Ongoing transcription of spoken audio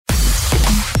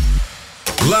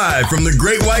Live from the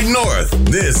Great White North,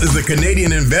 this is the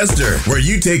Canadian Investor, where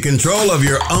you take control of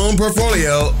your own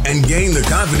portfolio and gain the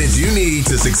confidence you need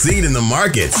to succeed in the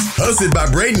markets. Hosted by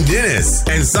Braden Dennis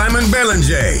and Simon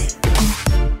Belanger.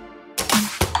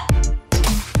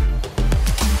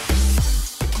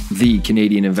 The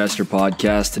Canadian Investor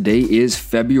Podcast. Today is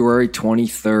February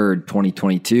 23rd,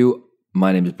 2022.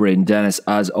 My name is Braden Dennis,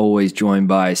 as always joined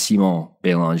by Simon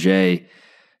Belanger.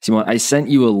 Simon, I sent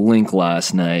you a link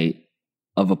last night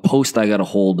of a post I got a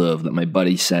hold of that my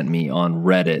buddy sent me on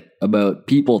Reddit about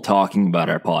people talking about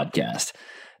our podcast.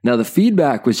 Now, the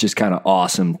feedback was just kind of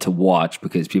awesome to watch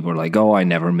because people are like, oh, I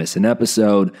never miss an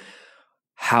episode.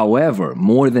 However,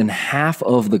 more than half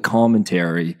of the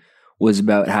commentary was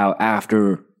about how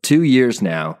after 2 years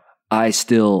now, I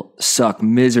still suck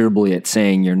miserably at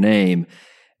saying your name.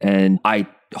 And I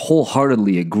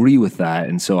wholeheartedly agree with that.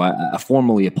 And so I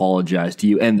formally apologize to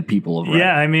you and the people of Reddit.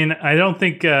 Yeah, I mean, I don't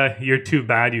think you're too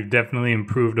bad. You've definitely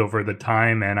improved over the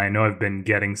time. And I know I've been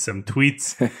getting some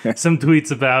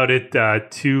tweets about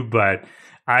it too. But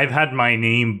I've had my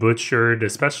name butchered,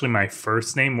 especially my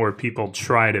first name, where people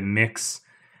try to mix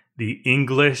the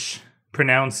English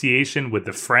pronunciation with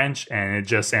the French. And it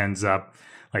just ends up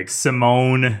like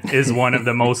Simone is one of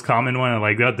the most common one.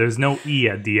 Like, oh, there's no E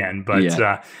at the end, but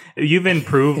yeah. You've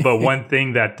improved. But one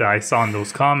thing that I saw in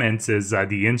those comments is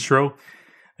the intro.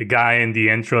 The guy in the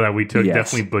intro that we took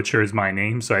definitely butchers my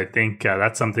name. So I think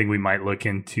that's something we might look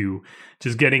into,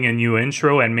 just getting a new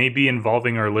intro and maybe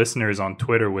involving our listeners on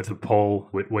Twitter with a poll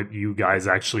with what you guys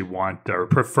actually want or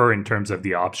prefer in terms of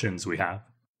the options we have.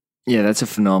 Yeah, that's a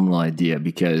phenomenal idea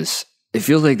because it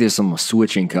feels like there's some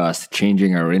switching cost to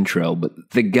changing our intro, but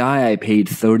the guy I paid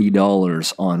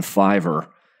 $30 on Fiverr,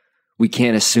 we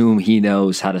can't assume he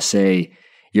knows how to say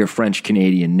your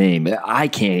French-Canadian name. I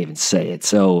can't even say it.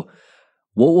 So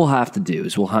what we'll have to do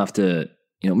is we'll have to,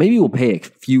 maybe we'll pay a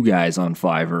few guys on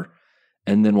Fiverr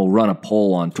and then we'll run a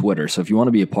poll on Twitter. So if you want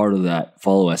to be a part of that,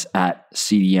 follow us at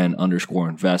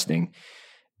CDN_investing.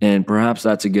 And perhaps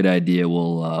that's a good idea.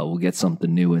 We'll get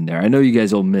something new in there. I know you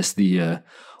guys will miss the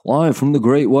live from the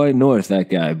Great White North,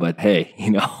 that guy. But hey,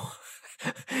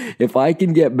 if I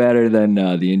can get better, then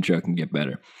the intro can get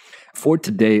better. For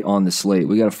today on the slate,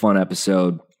 we got a fun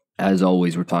episode. As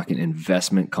always, we're talking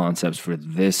investment concepts for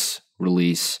this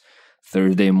release,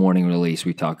 Thursday morning release.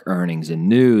 We talk earnings and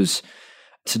news.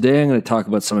 Today, I'm going to talk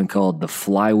about something called the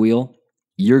Flywheel.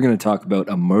 You're going to talk about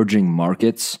emerging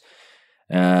markets.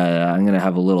 I'm going to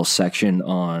have a little section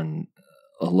on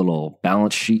a little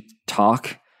balance sheet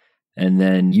talk. And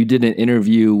then you did an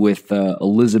interview with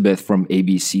Elizabeth from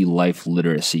ABC Life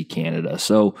Literacy Canada.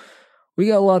 So we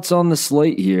got lots on the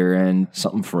slate here and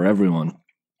something for everyone.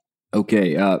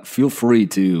 Okay, feel free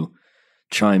to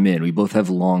chime in. We both have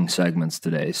long segments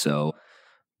today, so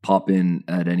pop in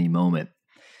at any moment.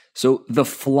 So the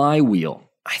flywheel,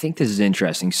 I think this is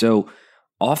interesting. So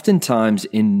oftentimes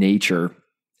in nature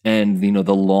and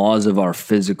the laws of our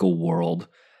physical world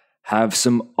have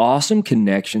some awesome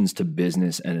connections to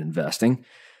business and investing,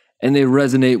 and they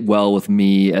resonate well with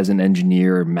me as an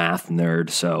engineer, math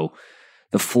nerd. So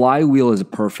the flywheel is a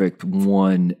perfect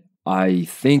one I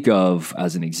think of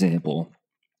as an example.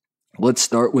 Let's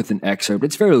start with an excerpt.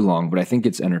 It's fairly long, but I think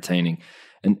it's entertaining.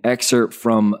 An excerpt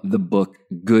from the book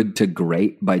Good to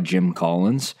Great by Jim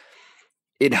Collins.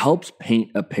 It helps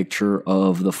paint a picture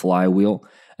of the flywheel,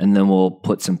 and then we'll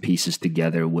put some pieces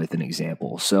together with an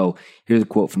example. So here's a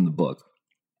quote from the book.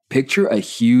 Picture a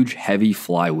huge, heavy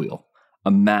flywheel, a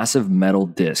massive metal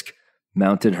disc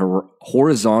mounted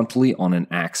horizontally on an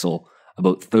axle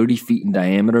about 30 feet in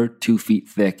diameter, 2 feet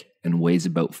thick, and weighs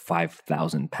about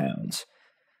 5,000 pounds.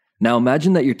 Now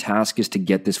imagine that your task is to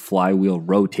get this flywheel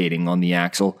rotating on the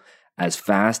axle as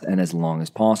fast and as long as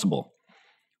possible.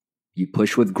 You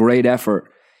push with great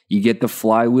effort. You get the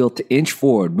flywheel to inch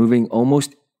forward, moving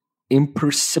almost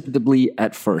imperceptibly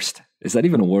at first. Is that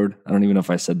even a word? I don't even know if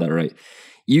I said that right.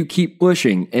 You keep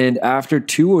pushing, and after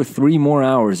 2 or 3 more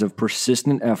hours of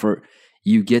persistent effort,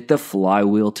 you get the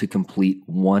flywheel to complete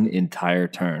one entire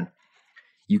turn.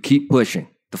 You keep pushing.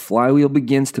 The flywheel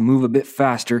begins to move a bit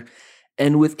faster,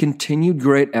 and with continued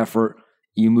great effort,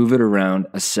 you move it around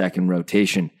a second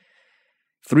rotation.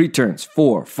 3 turns,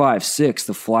 4, 5, 6,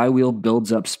 the flywheel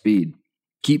builds up speed.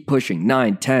 Keep pushing,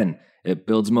 9, 10, it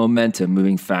builds momentum,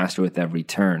 moving faster with every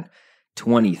turn.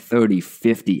 20, 30,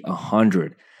 50,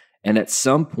 100, and at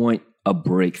some point, a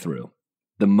breakthrough.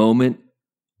 The moment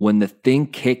when the thing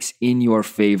kicks in your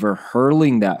favor,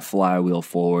 hurling that flywheel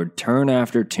forward, turn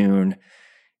after turn,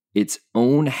 its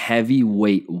own heavy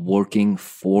weight working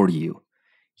for you.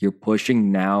 You're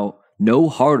pushing now no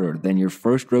harder than your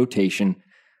first rotation,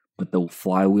 but the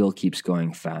flywheel keeps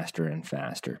going faster and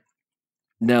faster.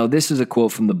 Now, this is a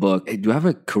quote from the book. Hey, do you have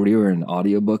a career in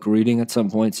audiobook reading at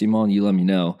some point, Simon? You let me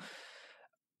know.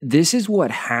 This is what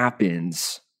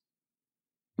happens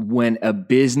when a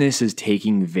business is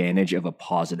taking advantage of a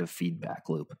positive feedback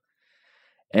loop.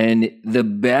 And the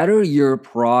better your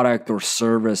product or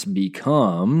service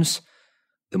becomes,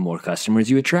 the more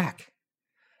customers you attract.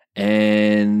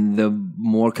 And the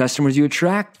more customers you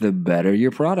attract, the better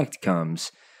your product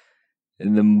becomes.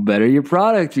 And the better your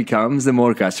product becomes, the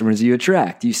more customers you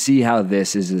attract. You see how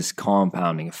this is this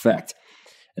compounding effect.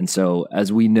 And so,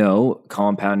 as we know,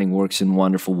 compounding works in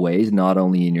wonderful ways, not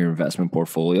only in your investment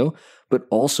portfolio, but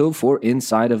also for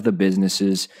inside of the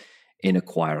businesses in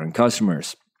acquiring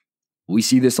customers. We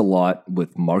see this a lot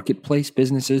with marketplace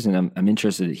businesses, and I'm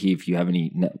interested to hear if you have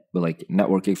any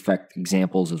network effect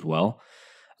examples as well.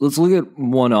 Let's look at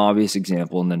one obvious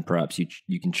example, and then perhaps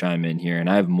you can chime in here, and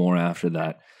I have more after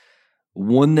that.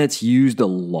 One that's used a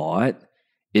lot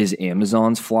is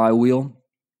Amazon's Flywheel,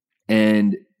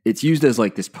 and it's used as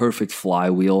like this perfect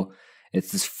flywheel.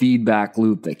 It's this feedback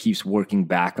loop that keeps working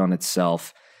back on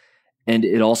itself. And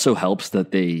it also helps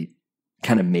that they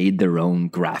kind of made their own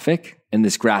graphic. And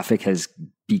this graphic has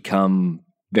become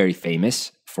very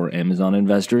famous for Amazon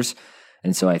investors.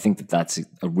 And so I think that that's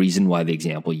a reason why the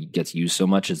example gets used so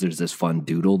much, is there's this fun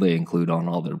doodle they include on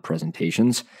all their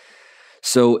presentations.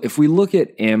 So if we look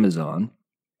at Amazon,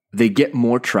 they get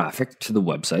more traffic to the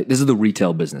website. This is the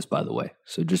retail business, by the way.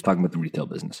 So just talking about the retail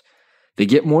business. They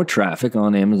get more traffic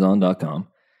on Amazon.com.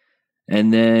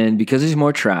 And then because there's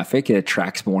more traffic, it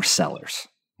attracts more sellers.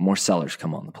 More sellers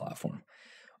come on the platform.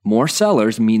 More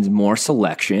sellers means more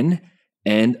selection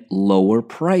and lower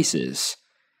prices.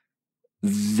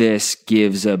 This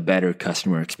gives a better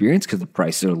customer experience because the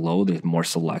prices are low, there's more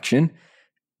selection.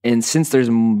 And since there's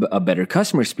a better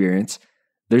customer experience,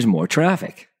 there's more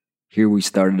traffic. Here we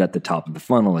started at the top of the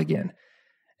funnel again,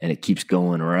 and it keeps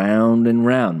going round and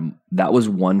round. That was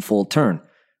one full turn.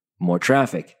 More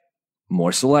traffic,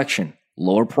 more selection,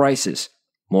 lower prices,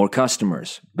 more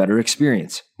customers, better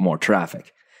experience, more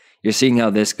traffic. You're seeing how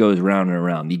this goes round and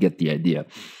around. You get the idea.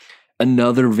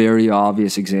 Another very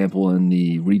obvious example in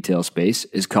the retail space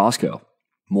is Costco.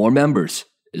 More members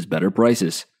is better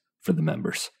prices for the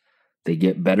members. They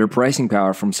get better pricing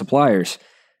power from suppliers.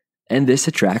 And this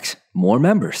attracts more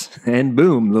members. And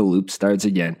boom, the loop starts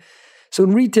again. So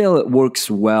in retail, it works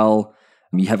well.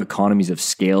 You have economies of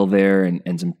scale there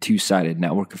and some two-sided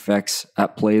network effects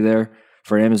at play there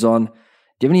for Amazon. Do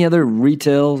you have any other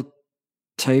retail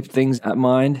type things at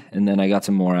mind? And then I got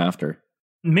some more after.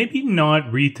 Maybe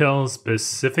not retail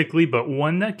specifically, but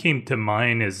one that came to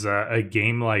mind is a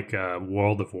game like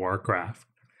World of Warcraft.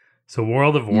 So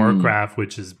World of Warcraft,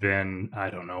 which has been, I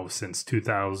don't know, since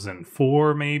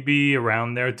 2004, maybe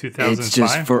around there, 2005. It's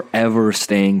just forever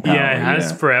staying power. Yeah, it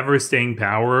has forever staying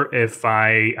power.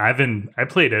 I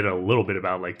played it a little bit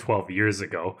about like 12 years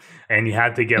ago, and you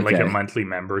had to get like a monthly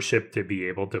membership to be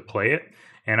able to play it.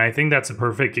 And I think that's a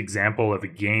perfect example of a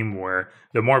game where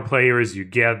the more players you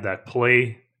get that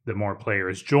play, the more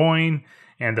players join,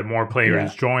 and the more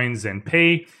players joins and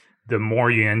pay, the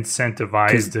more you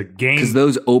incentivize the game. Because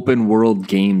those open world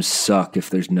games suck if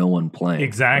there's no one playing.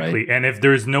 Exactly. Right? And if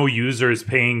there's no users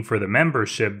paying for the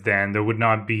membership, then there would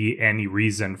not be any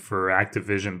reason for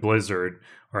Activision Blizzard,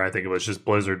 or I think it was just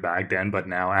Blizzard back then, but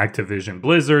now Activision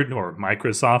Blizzard or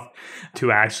Microsoft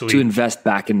to invest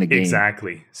back in the game.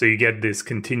 Exactly. So you get this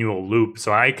continual loop.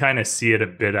 So I kind of see it a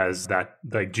bit as that,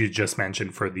 like you just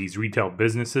mentioned, for these retail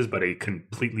businesses, but a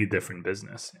completely different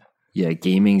business. Yeah,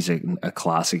 gaming's a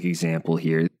classic example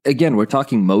here. Again, we're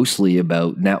talking mostly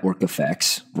about network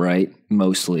effects, right?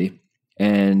 Mostly.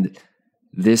 And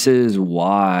this is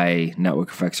why network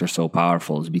effects are so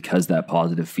powerful, is because that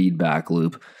positive feedback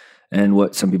loop and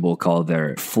what some people call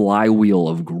their flywheel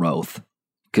of growth.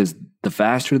 Because the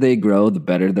faster they grow, the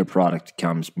better their product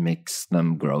becomes, makes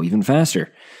them grow even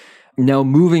faster. Now,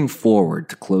 moving forward,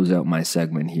 to close out my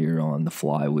segment here on the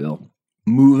flywheel,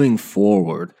 moving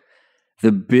forward,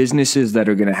 the businesses that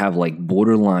are going to have like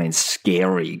borderline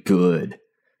scary good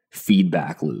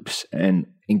feedback loops and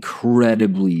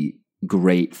incredibly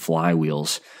great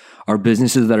flywheels are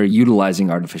businesses that are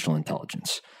utilizing artificial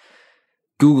intelligence.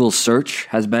 Google search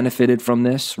has benefited from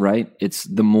this, right? It's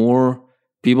the more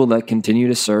people that continue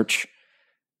to search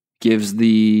gives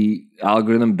the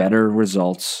algorithm better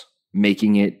results,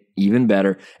 making it even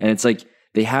better. And it's like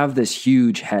they have this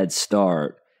huge head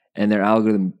start, and their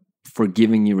algorithm for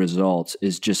giving you results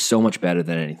is just so much better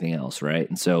than anything else, right?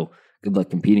 And so good luck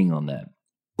competing on that.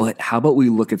 But how about we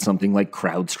look at something like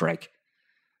CrowdStrike,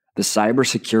 the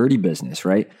cybersecurity business,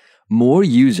 right? More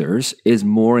users is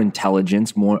more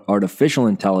intelligence, more artificial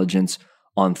intelligence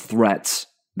on threats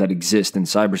that exist in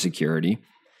cybersecurity,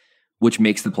 which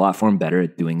makes the platform better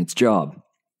at doing its job.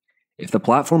 If the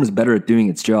platform is better at doing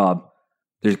its job,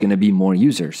 there's going to be more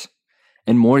users.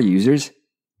 And more users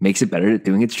makes it better at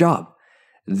doing its job.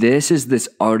 This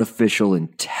artificial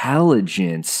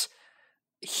intelligence,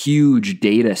 huge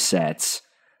data sets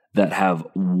that have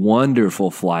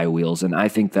wonderful flywheels. And I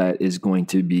think that is going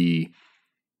to be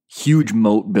huge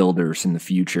moat builders in the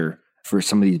future for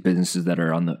some of these businesses that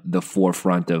are on the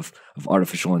forefront of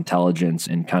artificial intelligence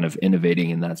and kind of innovating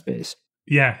in that space.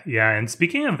 Yeah. And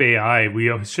speaking of AI, we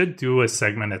should do a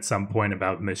segment at some point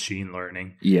about machine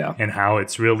learning. Yeah. And how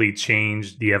it's really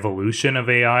changed the evolution of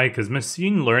AI, because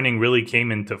machine learning really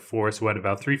came into force,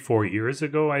 about 3-4 years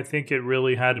ago, I think it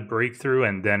really had a breakthrough,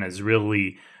 and then has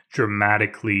really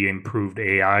dramatically improved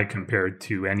AI compared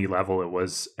to any level it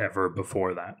was ever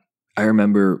before that. I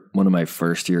remember one of my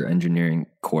first year engineering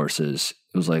courses,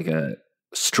 it was like a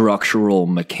structural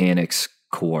mechanics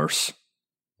course,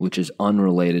 which is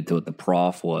unrelated to what the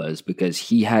prof was, because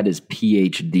he had his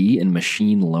PhD in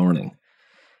machine learning.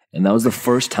 And that was the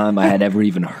first time I had ever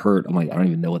even heard. I'm like, I don't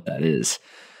even know what that is.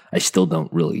 I still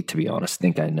don't really, to be honest,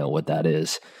 think I know what that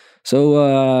is.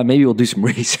 So maybe we'll do some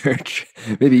research.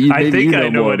 Maybe I think I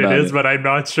know what it is, it. but I'm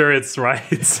not sure it's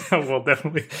right. So we'll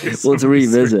definitely do some let's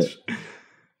revisit. Research.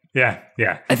 Yeah.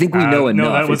 I think we know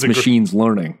enough. It's machines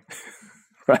learning,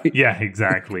 right? Yeah,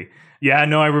 exactly. Yeah,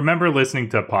 no, I remember listening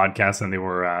to a podcast and they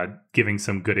were giving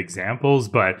some good examples,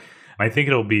 but I think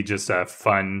it'll be just a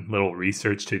fun little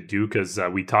research to do, because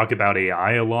we talk about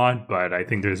AI a lot, but I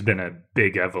think there's been a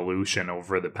big evolution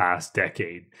over the past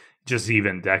decade, just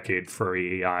even decade for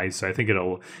AI. So I think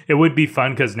it would be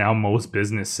fun, because now most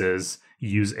businesses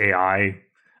use AI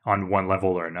on one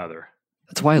level or another.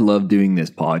 That's why I love doing this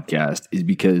podcast, is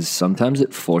because sometimes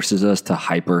it forces us to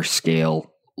hyper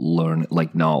scale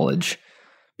knowledge.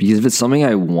 Because if it's something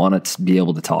I want to be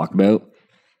able to talk about,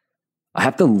 I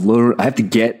have to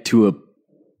get to a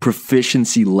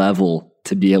proficiency level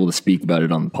to be able to speak about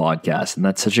it on the podcast. And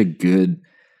that's such a good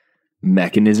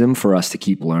mechanism for us to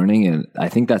keep learning. And I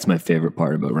think that's my favorite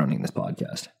part about running this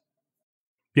podcast.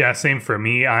 Yeah, same for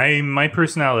me. My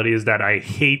personality is that I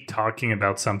hate talking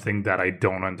about something that I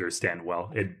don't understand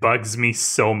well. It bugs me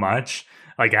so much.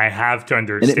 Like, I have to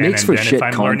understand. And it makes for then shit if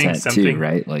I'm learning content something, too,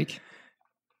 right?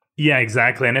 Yeah,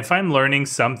 exactly. And if I'm learning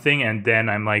something and then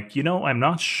I'm like, I'm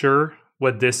not sure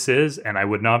what this is, and I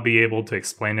would not be able to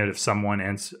explain it if someone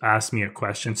asked me a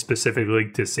question specifically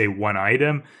to say one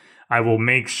item, I will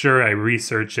make sure I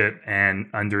research it and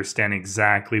understand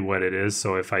exactly what it is.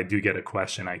 So if I do get a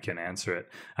question, I can answer it.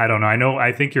 I don't know.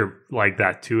 I think you're like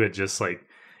that too. It just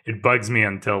it bugs me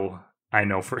until I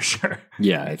know for sure.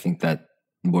 Yeah, I think that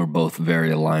we're both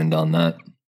very aligned on that.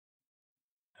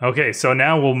 Okay, so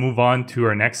now we'll move on to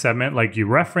our next segment. Like you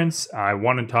referenced, I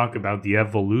want to talk about the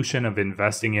evolution of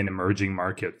investing in emerging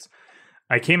markets.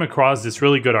 I came across this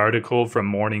really good article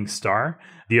from Morningstar.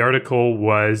 The article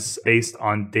was based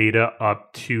on data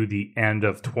up to the end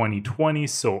of 2020,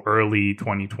 so early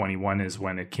 2021 is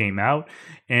when it came out.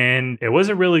 And it was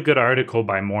a really good article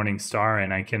by Morningstar,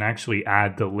 and I can actually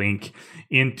add the link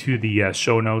into the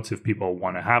show notes if people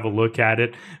want to have a look at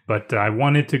it. But I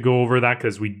wanted to go over that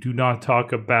because we do not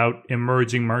talk about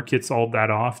emerging markets all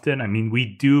that often. I mean, we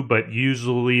do, but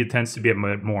usually it tends to be a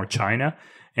bit more China.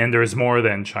 And there's more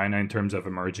than China in terms of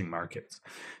emerging markets.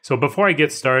 So before I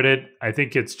get started, I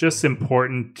think it's just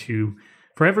important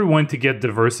for everyone to get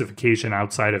diversification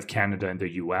outside of Canada and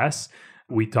the US.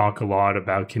 We talk a lot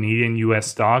about Canadian US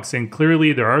stocks, and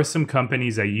clearly there are some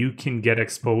companies that you can get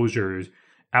exposures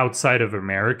outside of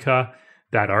America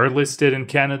that are listed in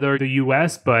Canada or the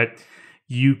US, but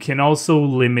you can also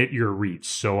limit your reach.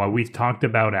 So we've talked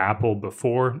about Apple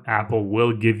before. Apple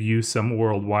will give you some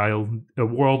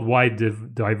worldwide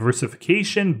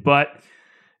diversification, but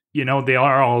they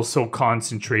are also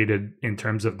concentrated in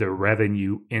terms of their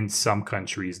revenue in some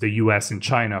countries. The US and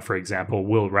China, for example,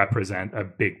 will represent a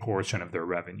big portion of their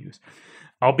revenues.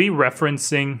 I'll be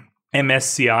referencing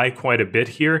MSCI quite a bit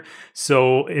here.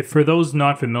 So for those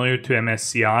not familiar to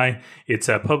MSCI, it's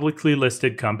a publicly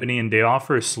listed company and they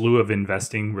offer a slew of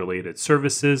investing related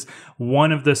services.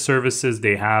 One of the services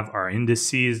they have are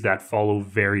indices that follow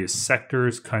various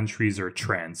sectors, countries, or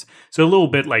trends. So a little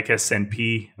bit like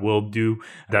S&P will do.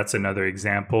 That's another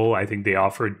example. I think they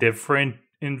offer different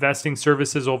investing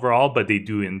services overall, but they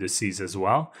do indices as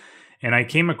well. And I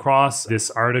came across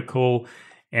this article,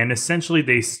 and essentially,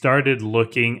 they started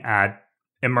looking at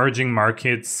emerging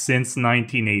markets since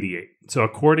 1988. So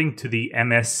according to the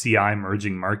MSCI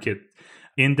Emerging Market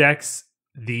Index,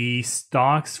 The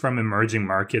stocks from emerging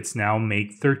markets now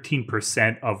make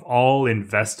 13% of all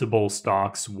investable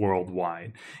stocks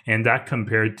worldwide, and that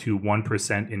compared to 1%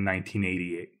 in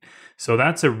 1988. So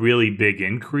that's a really big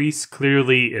increase.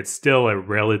 Clearly, it's still a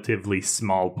relatively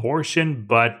small portion,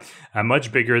 but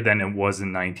much bigger than it was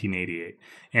in 1988.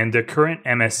 And the current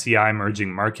MSCI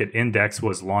Emerging Market Index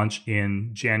was launched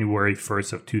in January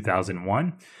 1st of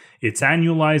 2001. Its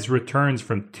annualized returns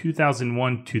from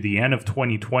 2001 to the end of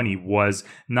 2020 was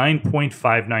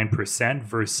 9.59%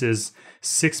 versus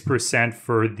 6%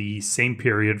 for the same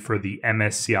period for the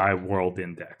MSCI World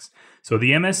Index. So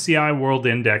the MSCI World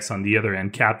Index, on the other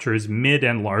hand, captures mid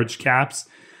and large caps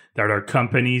that are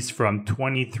companies from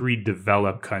 23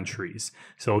 developed countries.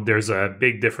 So there's a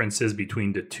big differences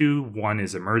between the two. One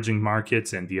is emerging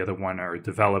markets and the other one are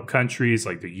developed countries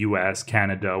like the US,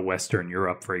 Canada, Western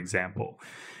Europe, for example.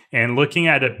 And looking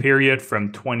at a period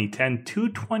from 2010 to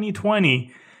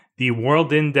 2020, the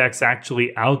world index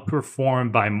actually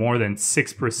outperformed by more than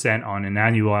 6% on an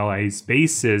annualized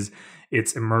basis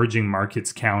its emerging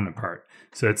markets counterpart.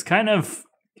 So it's kind of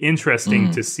interesting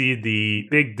to see the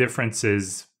big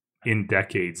differences in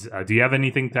decades. Do you have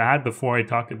anything to add before I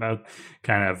talk about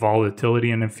kind of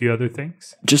volatility and a few other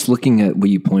things? Just looking at what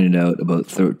you pointed out about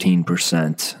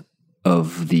 13%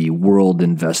 of the world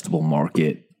investable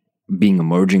market being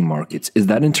emerging markets, is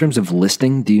that in terms of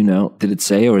listing? Do you know? Did it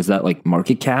say, or is that like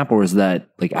market cap, or is that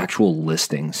like actual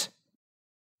listings?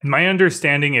 My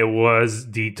understanding, it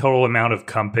was the total amount of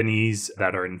companies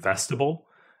that are investable.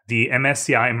 The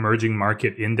MSCI Emerging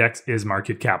Market Index is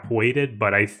market cap weighted,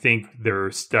 but I think their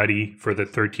study for the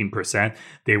 13%,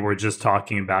 they were just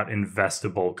talking about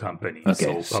investable companies.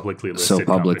 Okay. So publicly listed So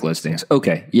public companies. listings.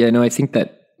 Okay. Yeah, no, I think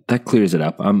that clears it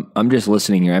up. I'm just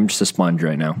listening here. I'm just a sponge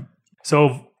right now.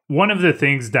 So one of the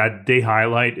things that they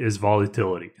highlight is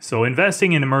volatility. So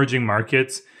investing in emerging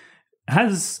markets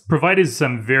has provided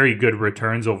some very good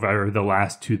returns over the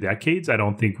last 2 decades. I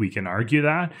don't think we can argue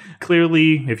that.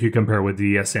 Clearly, if you compare with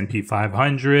the S&P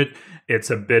 500, it's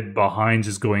a bit behind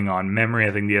just going on memory.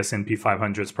 I think the S&P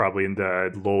 500 is probably in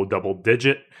the low double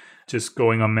digit, just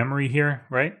going on memory here,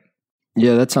 right?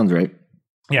 Yeah, that sounds right.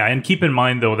 Yeah, and keep in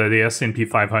mind, though, that the S&P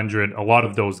 500, a lot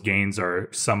of those gains are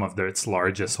some of its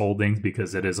largest holdings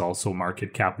because it is also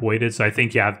market cap weighted. So I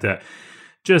think you have to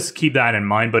just keep that in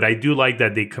mind. But I do like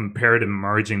that they compared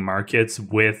emerging markets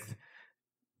with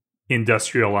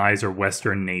industrialized or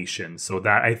Western nations. So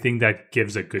that I think that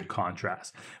gives a good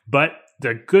contrast. But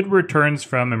the good returns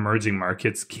from emerging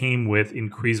markets came with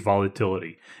increased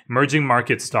volatility. Emerging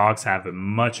market stocks have a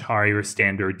much higher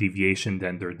standard deviation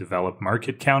than their developed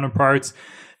market counterparts.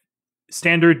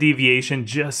 Standard deviation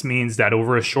just means that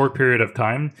over a short period of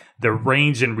time, the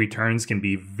range in returns can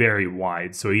be very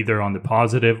wide. So either on the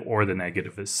positive or the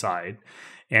negative side.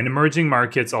 And emerging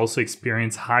markets also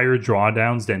experience higher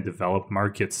drawdowns than developed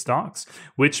market stocks,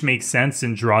 which makes sense,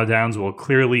 and drawdowns will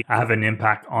clearly have an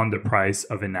impact on the price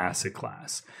of an asset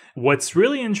class. What's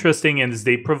really interesting is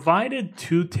they provided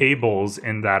 2 tables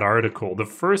in that article. The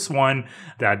first one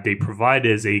that they provide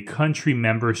is a country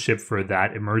membership for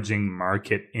that emerging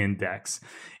market index.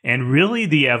 And really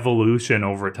the evolution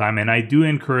over time. And I do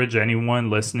encourage anyone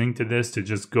listening to this to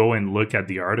just go and look at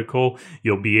the article.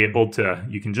 You'll be able to,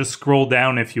 you can just scroll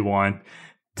down if you want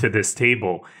to this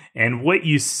table. And what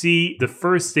you see, the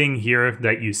first thing here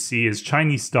that you see is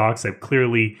Chinese stocks have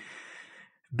clearly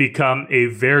become a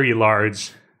very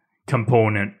large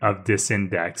component of this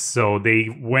index. So they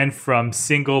went from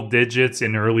single digits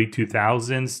in early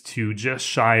 2000s to just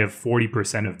shy of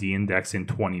 40% of the index in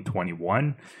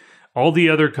 2021. All the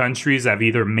other countries have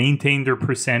either maintained their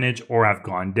percentage or have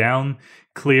gone down.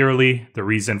 Clearly, the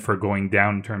reason for going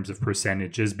down in terms of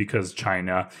percentages because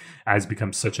China has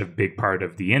become such a big part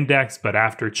of the index. But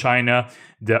after China,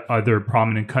 the other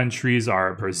prominent countries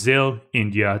are Brazil,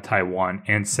 India, Taiwan,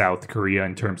 and South Korea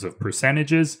in terms of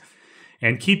percentages.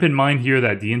 And keep in mind here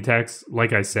that the index,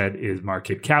 like I said, is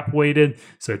market cap weighted.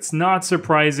 So it's not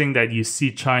surprising that you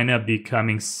see China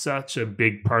becoming such a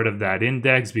big part of that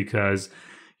index because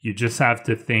you just have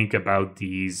to think about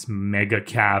these mega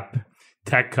cap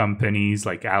tech companies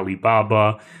like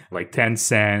Alibaba, like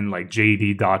Tencent, like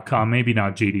JD.com, maybe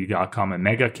not JD.com a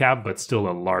mega cap, but still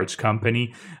a large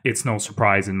company. It's no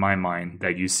surprise in my mind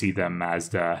that you see them as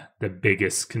the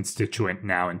biggest constituent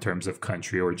now in terms of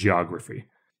country or geography.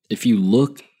 If you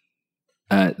look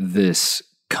at this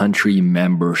country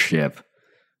membership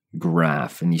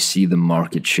graph and you see the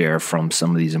market share from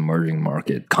some of these emerging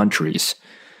market countries,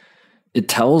 it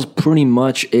tells pretty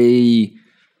much a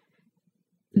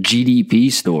GDP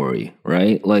story,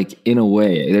 right? Like in a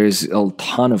way, there's a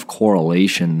ton of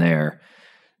correlation there.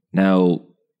 Now,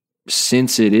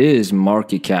 since it is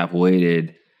market cap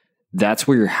weighted, that's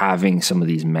where you're having some of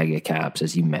these mega caps,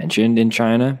 as you mentioned, in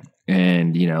China.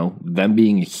 And, them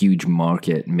being a huge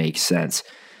market makes sense.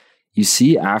 You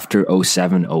see after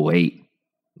 07, 08,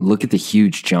 look at the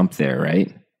huge jump there,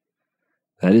 right?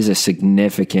 That is a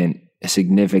significant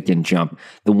jump.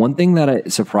 The one thing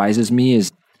that surprises me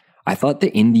is I thought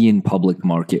the Indian public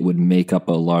market would make up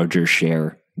a larger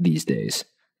share these days,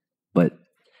 but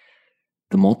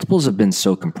the multiples have been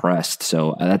so compressed.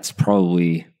 So that's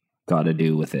probably got to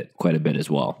do with it quite a bit as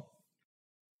well.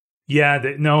 Yeah,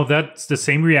 that's the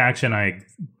same reaction I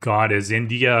got as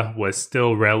India was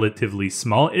still relatively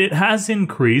small. It has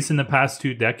increased in the past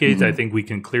 2 decades. I think we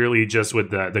can clearly, just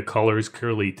with the colors,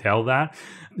 clearly tell that.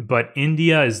 But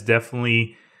India is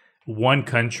definitely one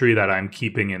country that I'm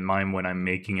keeping in mind when I'm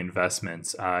making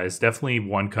investments. It's definitely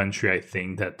one country I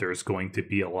think that there's going to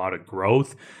be a lot of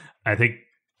growth. I think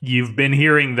you've been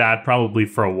hearing that probably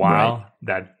for a while, right,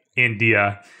 that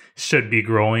India should be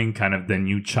growing, kind of the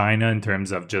new China in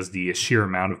terms of just the sheer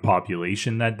amount of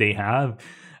population that they have.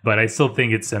 But I still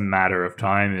think it's a matter of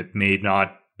time. It may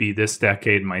not be this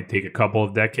decade, might take a couple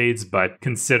of decades, but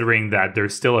considering that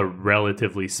there's still a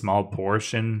relatively small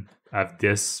portion of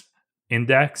this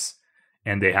index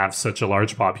and they have such a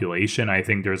large population, I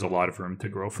think there's a lot of room to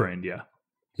grow for India.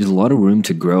 There's a lot of room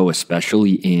to grow,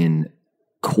 especially in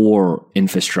core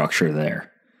infrastructure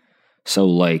there. So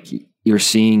like, you're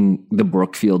seeing the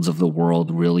Brookfields of the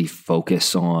world really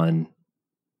focus on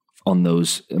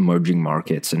those emerging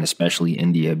markets, and especially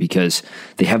India, because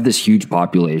they have this huge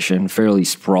population, fairly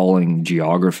sprawling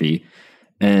geography,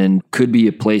 and could be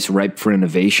a place ripe for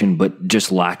innovation, but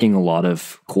just lacking a lot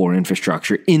of core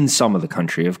infrastructure in some of the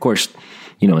country. Of course,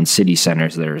 in city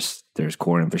centers, there's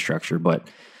core infrastructure, but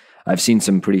I've seen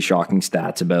some pretty shocking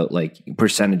stats about like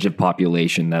percentage of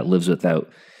population that lives without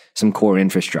some core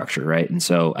infrastructure, right? And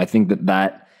so I think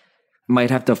that might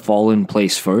have to fall in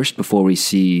place first before we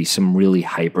see some really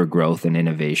hyper growth and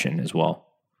innovation as well.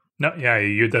 No, yeah,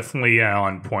 you're definitely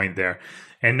on point there.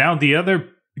 And now the other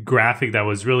graphic that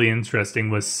was really interesting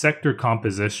was sector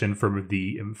composition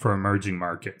for emerging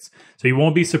markets. So you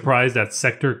won't be surprised that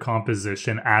sector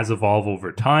composition has evolved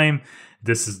over time.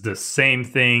 This is the same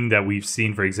thing that we've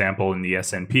seen, for example, in the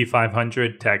S&P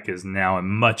 500. Tech is now a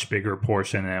much bigger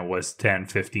portion than it was 10,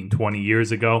 15, 20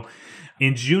 years ago.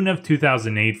 In June of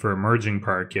 2008, for emerging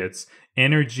markets,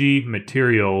 energy and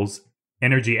materials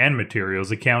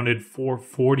accounted for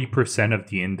 40% of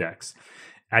the index.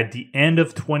 At the end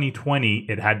of 2020,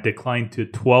 it had declined to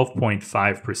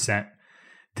 12.5%.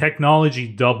 Technology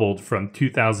doubled from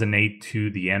 2008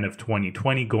 to the end of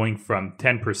 2020, going from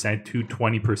 10% to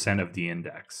 20% of the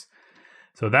index.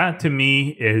 So that to me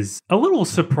is a little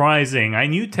surprising. I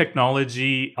knew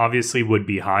technology obviously would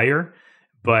be higher,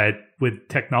 but with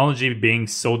technology being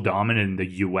so dominant in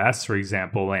the US, for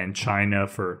example, and China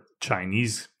for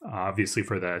Chinese, obviously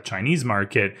for the Chinese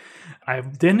market, I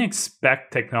didn't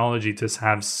expect technology to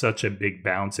have such a big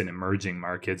bounce in emerging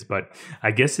markets, but I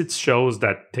guess it shows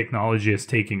that technology is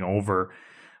taking over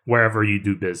wherever you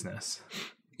do business.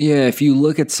 Yeah, if you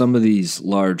look at some of these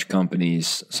large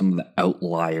companies, some of the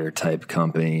outlier type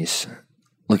companies,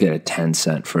 look at a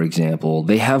Tencent, for example,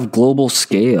 they have global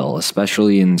scale,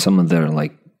 especially in some of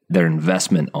their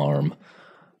investment arm.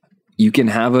 You can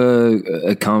have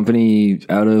a company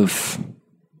out of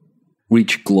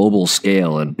reach global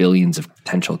scale and billions of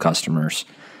potential customers.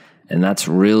 And that's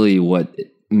really what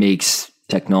makes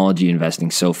technology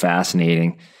investing so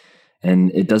fascinating.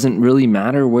 And it doesn't really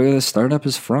matter where the startup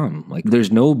is from. Like,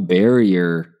 there's no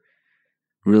barrier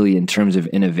really in terms of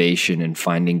innovation and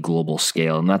finding global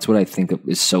scale. And that's what I think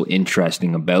is so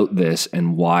interesting about this,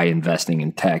 and why investing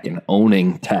in tech and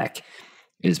owning tech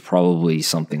is probably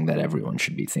something that everyone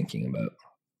should be thinking about.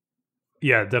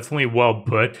 Yeah, definitely well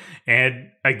put. And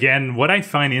again, what I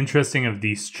find interesting of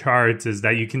these charts is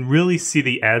that you can really see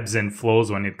the ebbs and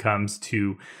flows when it comes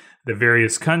to the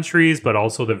various countries, but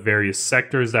also the various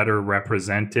sectors that are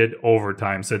represented over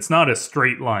time. So it's not a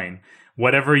straight line.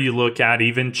 Whatever you look at,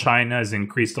 even China has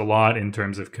increased a lot in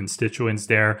terms of constituents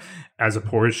there as a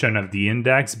portion of the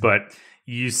index, but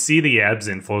you see the ebbs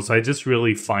and flows. So I just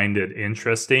really find it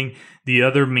interesting. The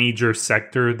other major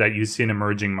sector that you see in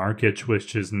emerging markets,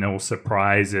 which is no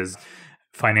surprise, is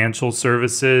financial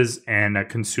services and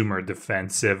consumer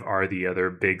defensive are the other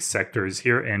big sectors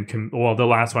here. And the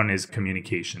last one is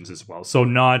communications as well. So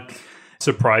not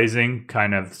surprising,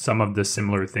 kind of some of the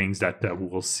similar things that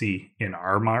we'll see in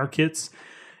our markets.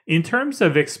 In terms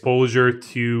of exposure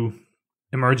to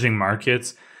emerging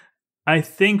markets, I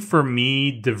think for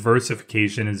me,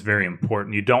 diversification is very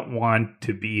important. You don't want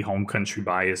to be home country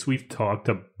biased. We've talked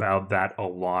about that a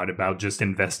lot, about just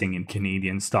investing in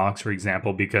Canadian stocks, for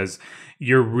example, because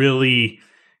you're really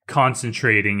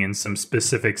concentrating in some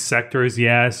specific sectors.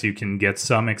 Yes, you can get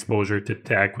some exposure to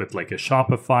tech with like a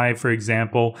Shopify, for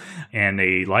example, and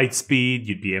a Lightspeed.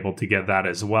 You'd be able to get that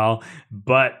as well.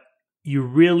 But you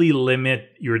really limit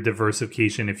your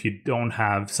diversification if you don't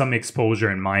have some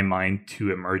exposure, in my mind,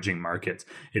 to emerging markets.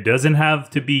 It doesn't have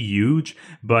to be huge,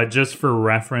 but just for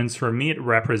reference, for me, it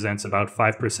represents about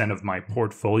 5% of my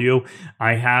portfolio.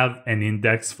 I have an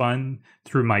index fund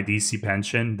through my DC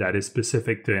pension that is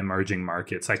specific to emerging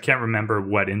markets. I can't remember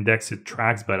what index it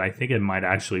tracks, but I think it might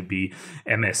actually be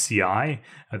MSCI,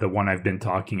 the one I've been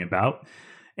talking about.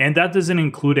 And that doesn't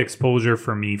include exposure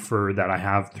for me that I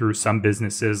have through some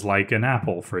businesses like an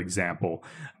Apple, for example.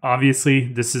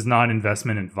 Obviously, this is not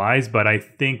investment advice, but I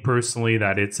think personally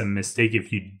that it's a mistake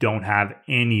if you don't have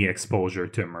any exposure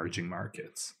to emerging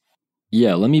markets.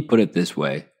 Yeah, let me put it this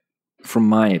way. From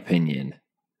my opinion,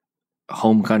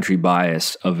 home country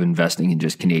bias of investing in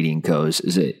just Canadian co's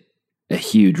is a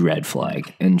huge red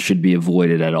flag and should be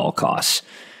avoided at all costs.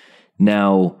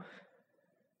 Now,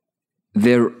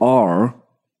 there are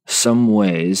some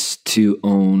ways to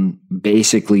own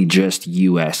basically just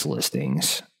US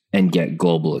listings and get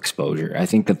global exposure. I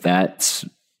think that's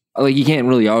like, you can't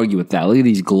really argue with that. Look at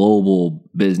these global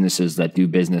businesses that do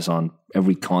business on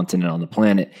every continent on the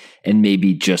planet and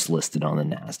maybe just listed on the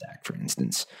NASDAQ, for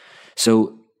instance.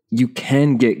 So you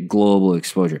can get global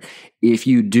exposure. If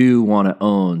you do want to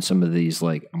own some of these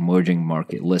like emerging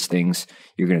market listings,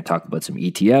 you're going to talk about some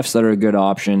ETFs that are a good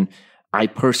option. I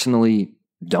personally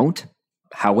don't.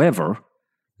 However,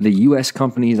 the US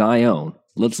companies I own,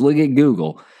 let's look at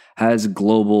Google, has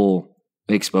global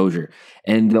exposure.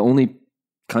 And the only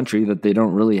country that they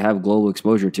don't really have global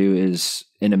exposure to is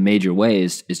in a major way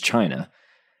is China.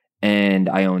 And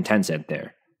I own Tencent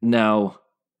there. Now,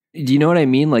 do you know what I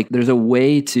mean? Like, there's a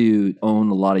way to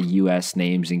own a lot of US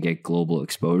names and get global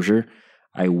exposure.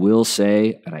 I will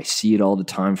say, and I see it all the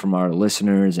time from our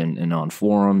listeners and on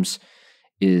forums,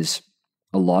 is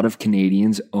a lot of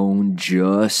Canadians own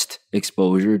just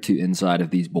exposure to inside of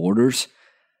these borders.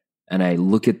 And I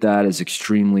look at that as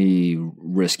extremely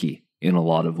risky in a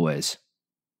lot of ways.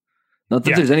 Not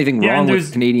that there's anything wrong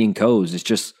with Canadian co's. It's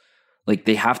just like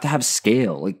they have to have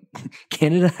scale. Like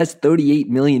Canada has 38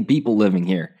 million people living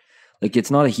here. Like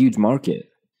it's not a huge market.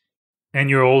 And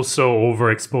you're also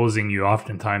overexposing you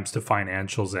oftentimes to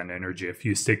financials and energy if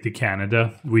you stick to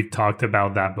Canada. We've talked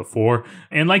about that before.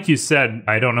 And like you said,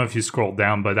 I don't know if you scroll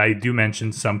down, but I do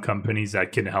mention some companies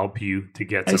that can help you to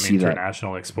get some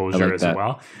international exposure as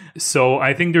well. So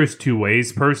I think there's two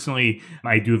ways. Personally,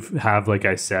 I do have, like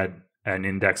I said, an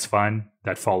index fund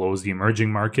that follows the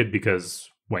emerging market because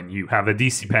when you have a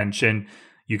DC pension,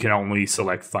 you can only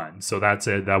select funds. So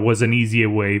that was an easier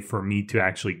way for me to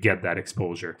actually get that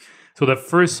exposure. So the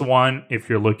first one, if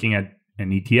you're looking at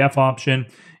an ETF option,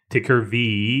 ticker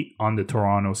VE on the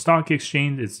Toronto Stock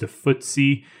Exchange, it's the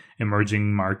FTSE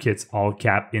Emerging Markets All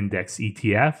Cap Index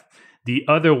ETF. The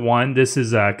other one, this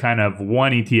is a kind of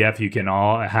one ETF you can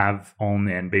all have own,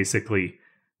 and basically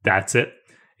that's it.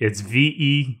 It's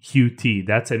VEQT.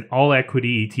 That's an all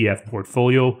equity ETF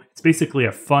portfolio. It's basically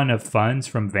a fund of funds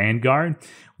from Vanguard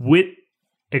with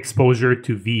exposure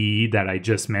to VE that I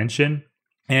just mentioned.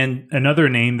 And another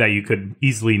name that you could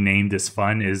easily name this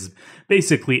fund is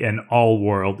basically an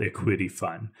all-world equity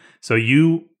fund. So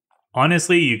you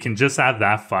can just have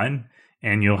that fund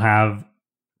and you'll have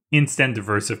instant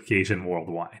diversification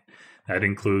worldwide. That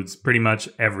includes pretty much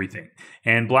everything.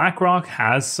 And BlackRock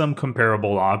has some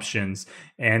comparable options,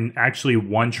 and actually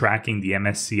one tracking the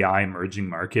MSCI Emerging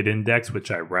Market Index,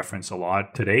 which I reference a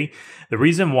lot today. The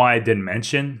reason why I didn't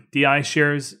mention the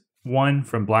iShares one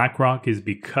from BlackRock is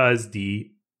because the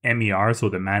MER, so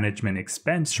the management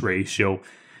expense ratio,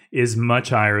 is much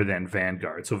higher than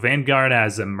Vanguard. So Vanguard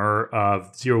has a MER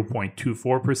of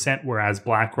 0.24%, whereas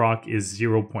BlackRock is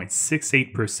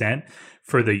 0.68%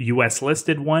 for the US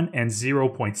listed one and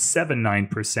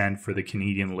 0.79% for the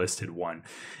Canadian listed one.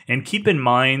 And keep in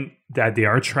mind that they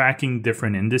are tracking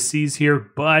different indices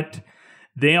here, but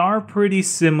they are pretty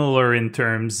similar in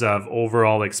terms of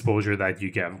overall exposure that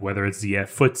you get, whether it's the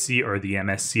FTSE or the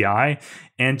MSCI.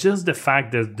 And just the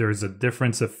fact that there's a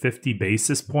difference of 50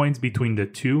 basis points between the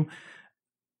two,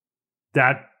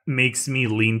 that makes me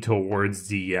lean towards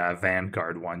the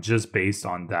Vanguard one, just based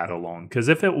on that alone. Because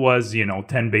if it was,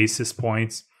 10 basis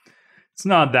points, it's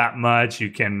not that much.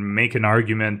 You can make an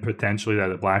argument potentially that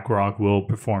the BlackRock will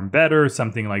perform better,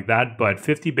 something like that. But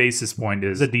 50 basis point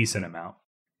is a decent amount.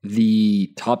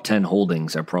 the top 10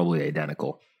 holdings are probably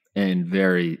identical and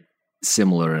very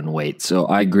similar in weight. So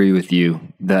I agree with you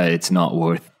that it's not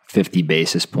worth 50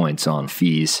 basis points on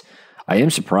fees. I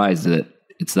am surprised that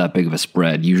it's that big of a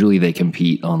spread. Usually they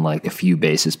compete on like a few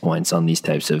basis points on these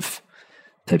types of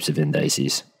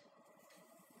indices.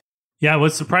 Yeah, I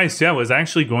was surprised too. I was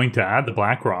actually going to add the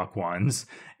BlackRock ones.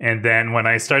 And then when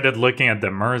I started looking at the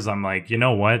MERS, I'm like, you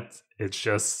know what?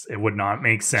 It would not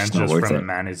make sense just from a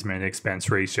management expense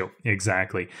ratio.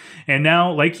 Exactly. And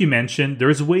now, like you mentioned,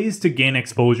 there's ways to gain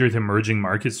exposure to emerging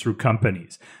markets through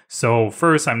companies. So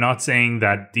first, I'm not saying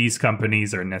that these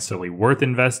companies are necessarily worth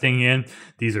investing in.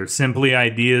 These are simply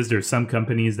ideas. There's some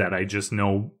companies that I just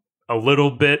know a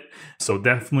little bit. So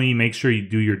definitely make sure you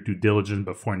do your due diligence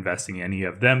before investing in any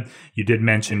of them. You did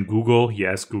mention Google.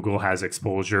 Yes, Google has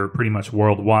exposure pretty much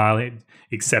worldwide,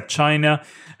 except China.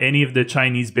 Any of the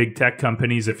Chinese big tech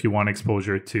companies, if you want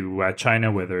exposure to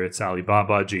China, whether it's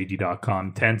Alibaba,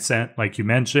 JD.com, Tencent, like you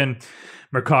mentioned.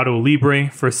 Mercado Libre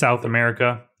for South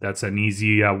America. That's an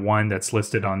easy one that's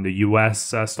listed on the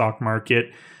US stock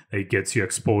market. It gets you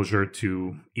exposure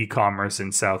to e-commerce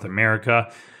in South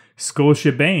America.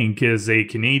 Scotiabank is a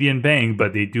Canadian bank,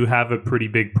 but they do have a pretty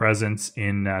big presence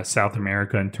in South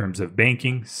America in terms of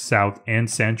banking, South and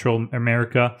Central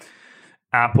America.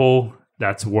 Apple,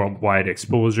 that's worldwide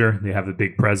exposure. They have a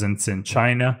big presence in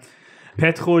China.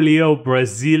 Petroleo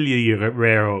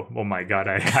Brasileiro. Oh my God,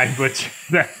 I butchered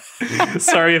that.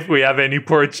 Sorry if we have any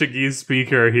Portuguese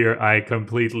speaker here. I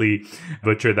completely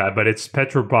butchered that, but it's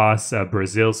Petrobras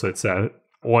Brazil, so it's a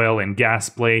oil and gas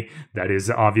play that is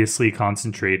obviously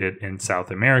concentrated in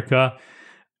South America.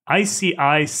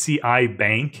 ICICI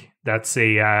Bank, that's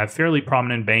a fairly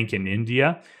prominent bank in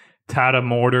India. Tata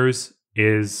Motors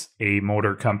is a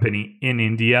motor company in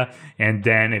India. And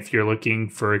then if you're looking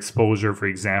for exposure, for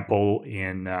example,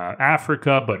 in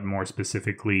Africa, but more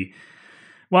specifically,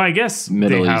 well, I guess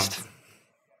Middle East.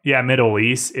 Middle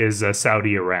East is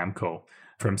Saudi Aramco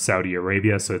from Saudi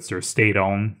Arabia. So it's their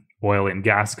state-owned oil and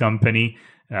gas company.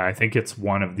 I think it's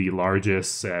one of the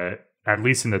largest, at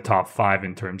least in the top 5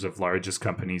 in terms of largest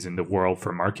companies in the world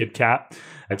for market cap.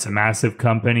 It's a massive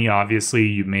company. Obviously,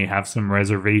 you may have some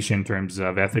reservation in terms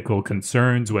of ethical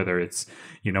concerns, whether it's,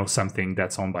 something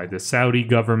that's owned by the Saudi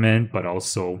government, but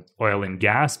also oil and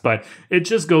gas. But it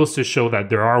just goes to show that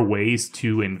there are ways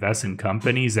to invest in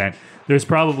companies, and there's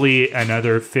probably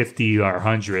another 50 or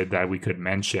 100 that we could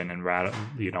mention and,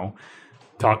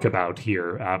 talk about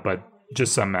here. But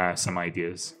just some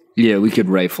ideas. Yeah, we could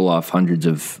rifle off hundreds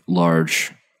of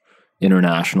large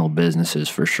international businesses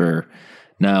for sure.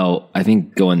 Now, I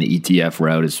think going the ETF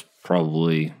route is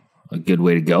probably a good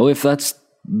way to go if that's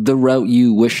the route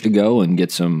you wish to go and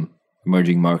get some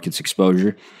emerging markets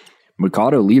exposure.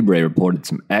 Mercado Libre reported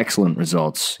some excellent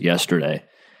results yesterday.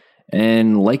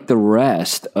 And like the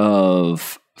rest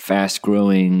of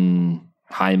fast-growing,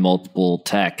 high-multiple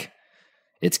tech,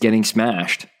 it's getting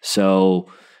smashed. So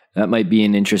that might be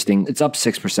an interesting... It's up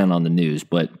 6% on the news,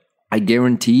 but I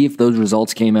guarantee if those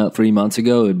results came out 3 months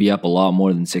ago, it would be up a lot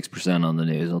more than 6% on the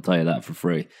news. I'll tell you that for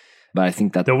free. But I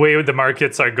think that... The way the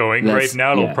markets are going right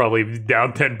now, it'll probably be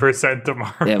down 10%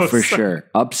 tomorrow. Yeah, for sure.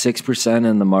 Up 6%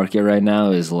 in the market right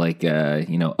now is like,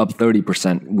 up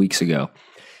 30% weeks ago.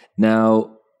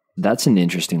 Now, that's an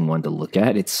interesting one to look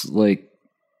at. It's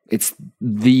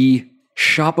the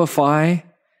Shopify,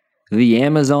 the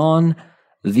Amazon,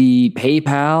 the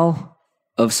PayPal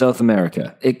of South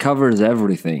America. It covers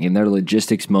everything, and their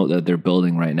logistics moat that they're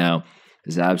building right now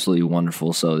is absolutely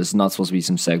wonderful. So this is not supposed to be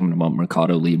some segment about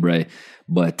Mercado Libre,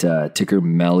 but ticker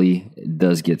MELI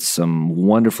does get some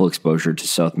wonderful exposure to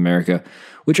South America,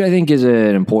 which I think is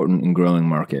an important and growing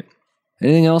market.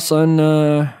 Anything else on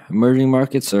emerging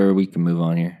markets, or we can move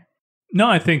on here? No,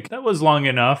 I think that was long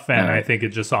enough, and I think it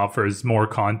just offers more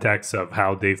context of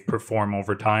how they've performed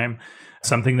over time.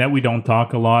 Something that we don't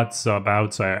talk a lot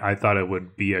about, so I thought it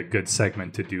would be a good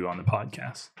segment to do on the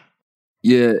podcast.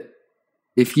 Yeah,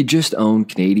 if you just own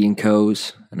Canadian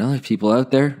co's, and other people out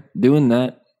there doing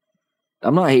that,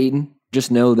 I'm not hating.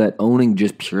 Just know that owning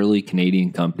just purely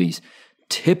Canadian companies,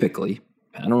 typically,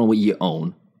 I don't know what you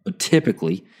own, but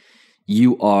typically,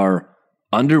 you are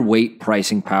underweight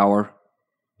pricing power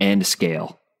and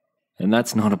scale. And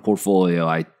that's not a portfolio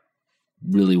I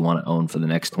really want to own for the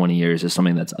next 20 years, is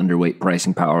something that's underweight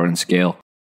pricing power and scale.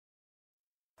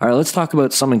 All right, let's talk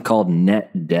about something called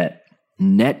net debt.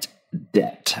 Net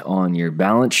debt on your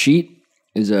balance sheet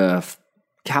is a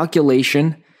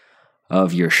calculation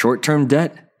of your short-term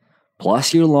debt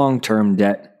plus your long-term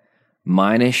debt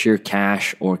minus your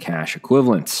cash or cash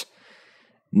equivalents.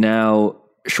 Now,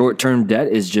 short-term debt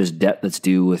is just debt that's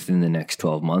due within the next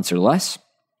 12 months or less.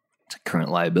 current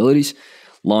liabilities.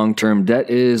 Long-term debt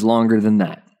is longer than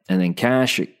that. And then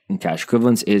cash and cash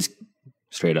equivalents is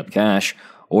straight up cash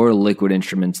or liquid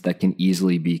instruments that can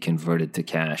easily be converted to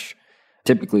cash,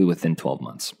 typically within 12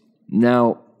 months.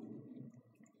 Now,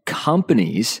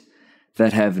 companies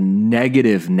that have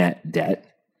negative net debt,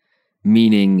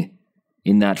 meaning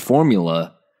in that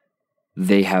formula,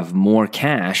 they have more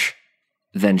cash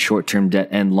than short-term debt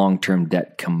and long-term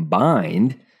debt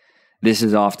combined. This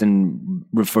is often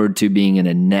referred to being in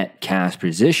a net cash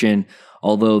position,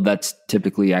 although that's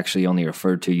typically actually only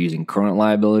referred to using current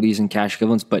liabilities and cash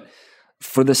equivalents. But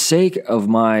for the sake of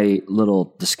my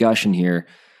little discussion here,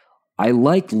 I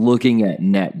like looking at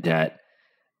net debt,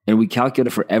 and we calculate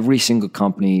it for every single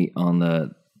company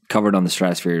covered on the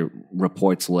Stratosphere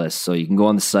reports list. So you can go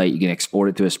on the site, you can export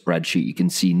it to a spreadsheet, you can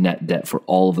see net debt for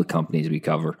all of the companies we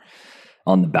cover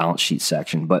on the balance sheet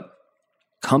section. But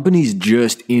companies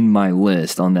just in my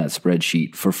list on that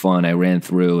spreadsheet, for fun, I ran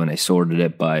through and I sorted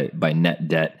it by net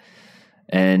debt.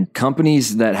 And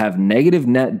companies that have negative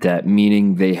net debt,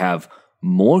 meaning they have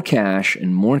more cash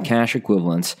and more cash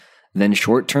equivalents than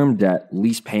short-term debt,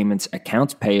 lease payments,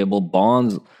 accounts payable,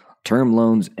 bonds, term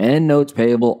loans, and notes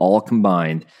payable all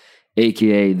combined,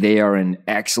 aka they are in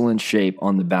excellent shape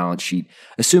on the balance sheet,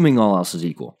 assuming all else is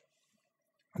equal.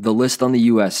 The list on the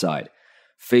US side: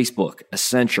 Facebook,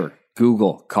 Accenture,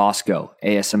 Google, Costco,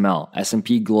 ASML,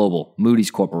 S&P Global,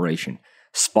 Moody's Corporation,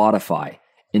 Spotify,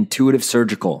 Intuitive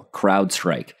Surgical,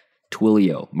 CrowdStrike,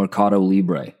 Twilio, Mercado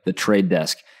Libre, The Trade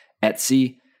Desk,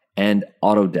 Etsy, and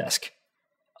Autodesk.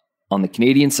 On the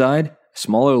Canadian side, a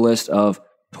smaller list of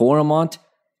Toromont,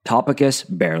 Topicus,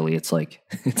 barely. It's like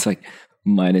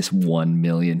minus 1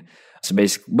 million. So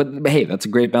basically, but hey, that's a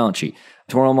great balance sheet.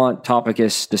 Toromont,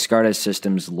 Topicus, Descartes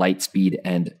Systems, Lightspeed,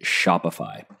 and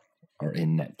Shopify are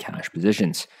in net cash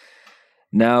positions.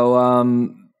 Now,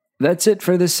 that's it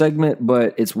for this segment,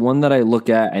 but it's one that I look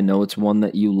at. I know it's one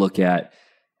that you look at.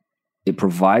 It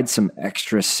provides some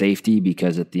extra safety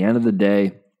because at the end of the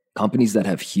day, companies that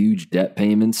have huge debt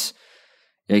payments,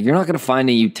 you're not going to find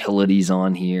any utilities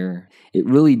on here. It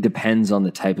really depends on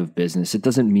the type of business. It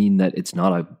doesn't mean that it's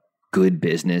not a good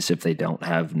business if they don't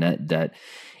have net debt.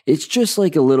 It's just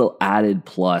like a little added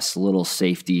plus, little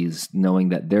safeties, knowing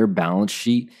that their balance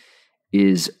sheet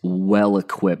is well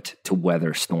equipped to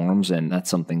weather storms. And that's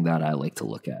something that I like to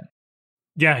look at.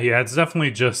 Yeah, it's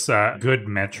definitely just a good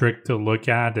metric to look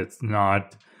at. It's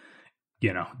not,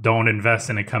 don't invest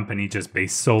in a company just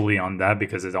based solely on that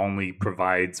because it only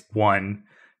provides one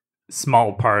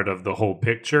small part of the whole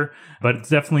picture. But it's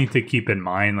definitely to keep in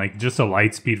mind, like just a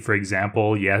Lightspeed, for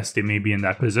example, yes, they may be in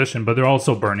that position, but they're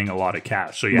also burning a lot of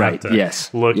cash. So you have to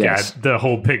look at the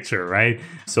whole picture, right?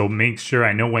 So make sure,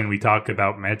 I know when we talk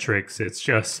about metrics, it's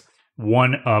just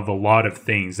one of a lot of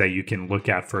things that you can look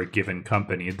at for a given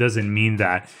company. It doesn't mean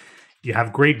that you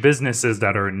have great businesses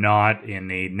that are not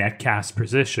in a net cash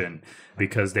position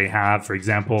because they have, for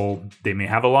example, they may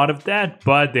have a lot of debt,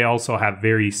 but they also have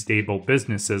very stable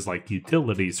businesses like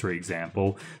utilities, for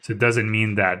example. So it doesn't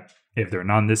mean that if they're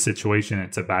not in this situation,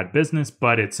 it's a bad business,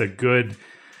 but it's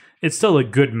still a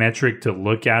good metric to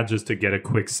look at just to get a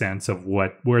quick sense of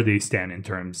where they stand in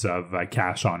terms of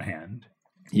cash on hand.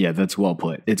 Yeah, that's well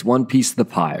put. It's one piece of the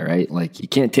pie, right? Like you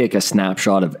can't take a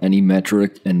snapshot of any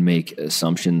metric and make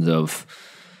assumptions of,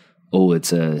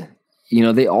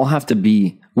 they all have to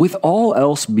be, with all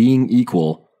else being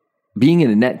equal, being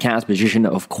in a net cash position,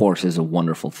 of course, is a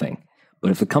wonderful thing.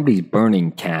 But if the company's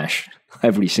burning cash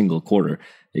every single quarter,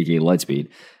 aka Lightspeed,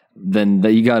 then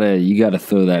you gotta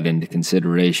throw that into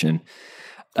consideration.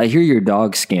 I hear your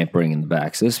dog scampering in the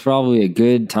back, so this is probably a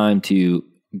good time to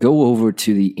go over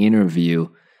to the interview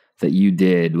that you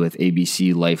did with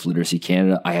ABC Life Literacy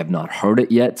Canada. I have not heard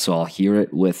it yet, so I'll hear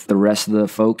it with the rest of the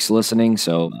folks listening.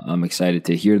 So I'm excited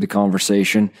to hear the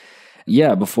conversation.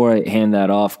 Yeah, before I hand that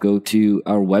off, go to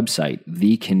our website,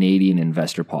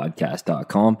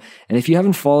 thecanadianinvestorpodcast.com. And if you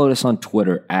haven't followed us on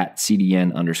Twitter at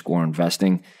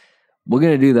CDN_investing, we're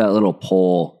going to do that little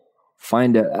poll.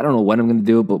 Find out, I don't know when I'm going to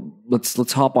do it, but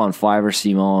let's hop on Fiverr,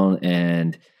 Simon,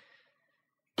 and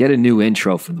get a new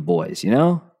intro for the boys,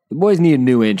 The boys need a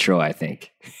new intro, I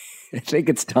think. I think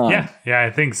it's time. Yeah, I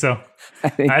think so.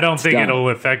 I don't think it'll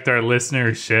affect our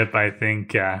listenership. I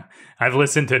think I've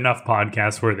listened to enough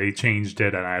podcasts where they changed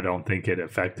it, and I don't think it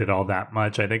affected all that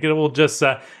much. I think it will just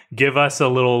give us a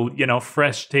little,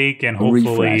 fresh take, and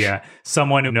hopefully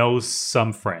someone who knows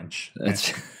some French.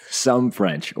 That's some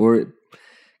French, or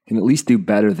can at least do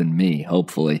better than me,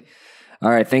 hopefully. All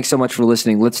right, thanks so much for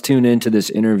listening. Let's tune into this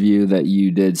interview that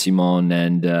you did, Simon,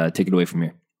 and take it away from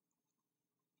here.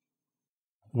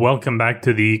 Welcome back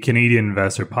to the Canadian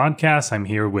Investor Podcast. I'm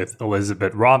here with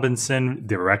Elizabeth Robinson,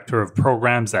 Director of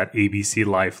Programs at ABC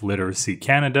Life Literacy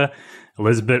Canada.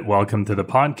 Elizabeth, welcome to the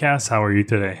podcast. How are you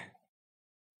today?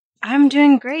 I'm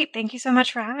doing great. Thank you so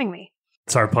much for having me.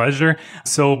 It's our pleasure.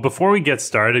 So before we get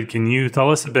started, can you tell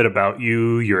us a bit about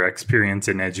you, your experience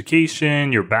in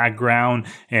education, your background,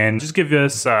 and just give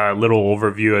us a little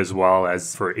overview as well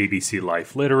as for ABC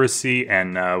Life Literacy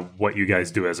and what you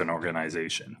guys do as an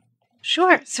organization?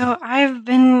 Sure. So I've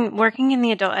been working in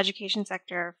the adult education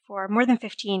sector for more than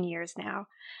 15 years now.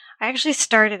 I actually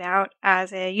started out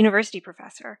as a university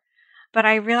professor, but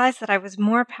I realized that I was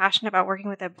more passionate about working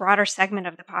with a broader segment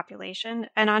of the population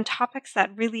and on topics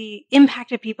that really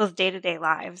impacted people's day-to-day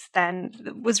lives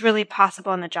than was really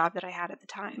possible in the job that I had at the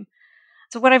time.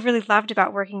 So what I've really loved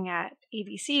about working at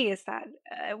ABC is that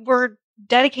we're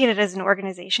dedicated as an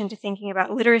organization to thinking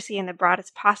about literacy in the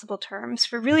broadest possible terms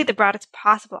for really the broadest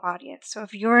possible audience. So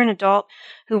if you're an adult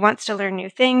who wants to learn new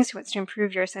things, who wants to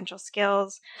improve your essential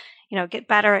skills, get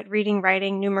better at reading,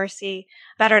 writing, numeracy,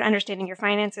 better at understanding your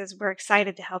finances, we're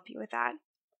excited to help you with that.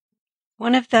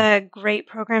 One of the great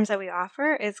programs that we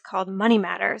offer is called Money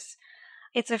Matters.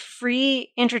 It's a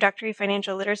free introductory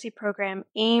financial literacy program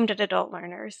aimed at adult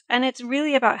learners, and it's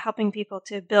really about helping people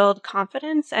to build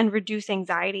confidence and reduce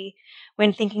anxiety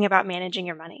when thinking about managing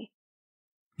your money.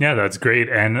 Yeah, that's great.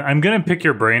 And I'm going to pick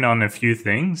your brain on a few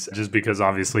things just because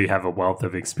obviously you have a wealth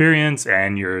of experience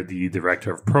and you're the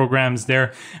director of programs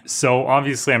there. So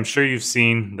obviously, I'm sure you've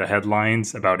seen the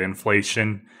headlines about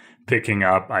inflation picking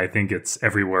up. I think it's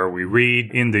everywhere we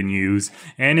read in the news,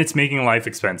 and it's making life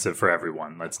expensive for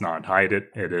everyone. Let's not hide it.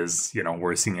 It is,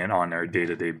 we're seeing it on our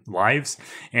day-to-day lives.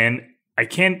 And I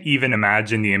can't even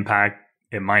imagine the impact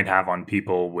it might have on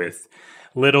people with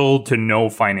little to no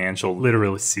financial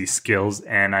literacy skills.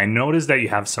 And I noticed that you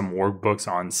have some workbooks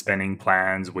on spending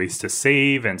plans, ways to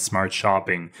save, and smart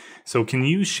shopping. So can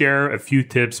you share a few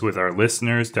tips with our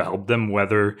listeners to help them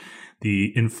weather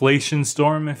the inflation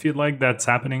storm, if you'd like, that's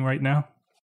happening right now?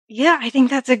 Yeah, I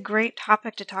think that's a great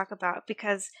topic to talk about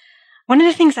because one of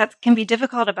the things that can be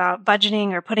difficult about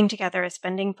budgeting or putting together a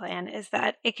spending plan is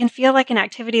that it can feel like an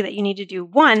activity that you need to do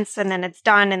once and then it's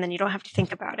done and then you don't have to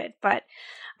think about it. But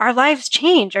our lives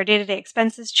change, our day-to-day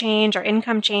expenses change, our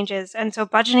income changes. And so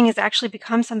budgeting has actually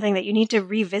become something that you need to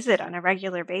revisit on a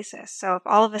regular basis. So if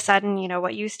all of a sudden,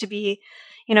 what used to be,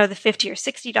 the $50 or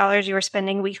 $60 you were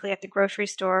spending weekly at the grocery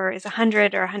store is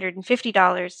 $100 or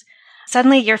 $150,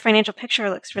 suddenly your financial picture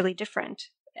looks really different.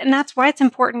 And that's why it's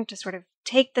important to sort of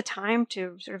take the time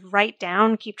to sort of write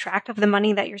down, keep track of the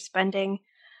money that you're spending,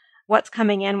 what's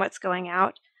coming in, what's going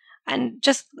out. And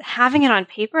just having it on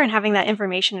paper and having that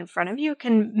information in front of you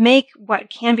can make what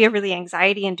can be a really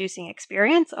anxiety-inducing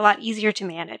experience a lot easier to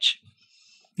manage.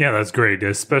 Yeah, that's great,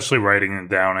 especially writing it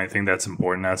down. I think that's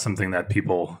important. That's something that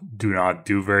people do not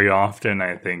do very often.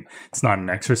 I think it's not an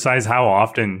exercise. How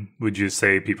often would you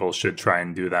say people should try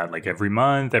and do that? Like every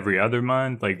month, every other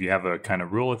month? Like, do you have a kind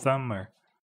of rule of thumb or?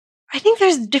 I think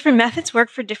there's different methods work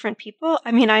for different people.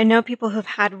 I mean, I know people who've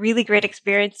had really great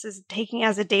experiences taking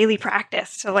as a daily practice.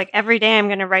 So like every day I'm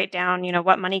going to write down,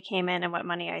 what money came in and what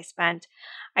money I spent.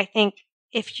 I think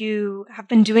if you have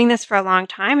been doing this for a long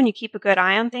time and you keep a good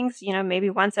eye on things, maybe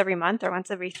once every month or once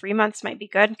every 3 months might be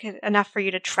good, enough for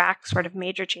you to track sort of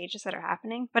major changes that are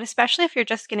happening. But especially if you're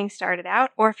just getting started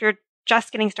out or if you're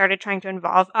just getting started trying to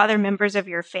involve other members of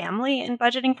your family in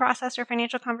budgeting process or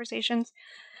financial conversations,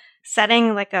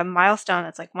 setting like a milestone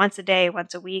that's like once a day,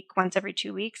 once a week, once every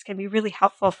 2 weeks can be really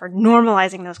helpful for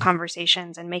normalizing those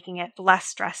conversations and making it less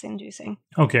stress inducing.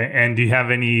 Okay. And do you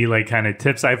have any kind of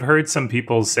tips? I've heard some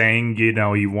people saying,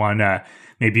 you want to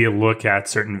maybe look at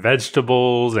certain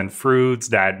vegetables and fruits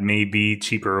that may be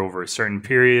cheaper over certain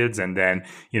periods. And then,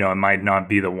 it might not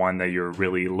be the one that you're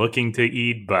really looking to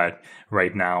eat, but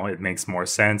right now it makes more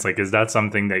sense. Like, is that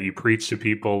something that you preach to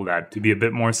people, that to be a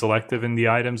bit more selective in the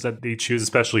items that they choose,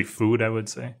 especially food, I would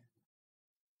say?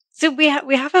 So we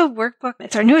have a workbook.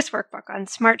 It's our newest workbook on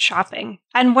smart shopping.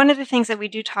 And one of the things that we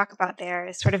do talk about there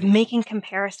is sort of making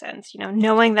comparisons,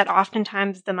 knowing that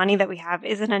oftentimes the money that we have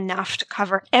isn't enough to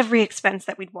cover every expense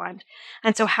that we'd want.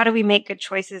 And so how do we make good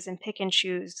choices and pick and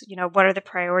choose, what are the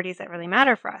priorities that really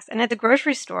matter for us? And at the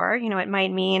grocery store, it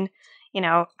might mean,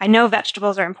 I know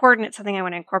vegetables are important. It's something I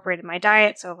want to incorporate in my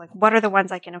diet. So like, what are the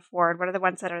ones I can afford? What are the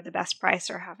ones that are the best price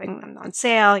or having them on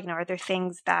sale? Are there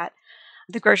things that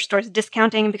the grocery store is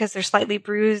discounting because they're slightly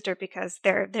bruised or because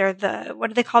they're the, what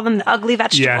do they call them? The ugly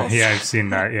vegetables. Yeah, I've seen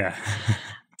that. Yeah.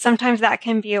 Sometimes that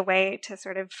can be a way to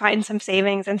sort of find some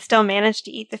savings and still manage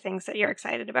to eat the things that you're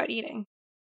excited about eating.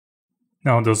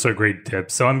 No, those are great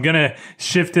tips. So I'm going to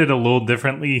shift it a little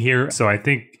differently here. So I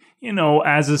think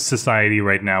As a society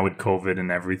right now with COVID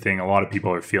and everything, a lot of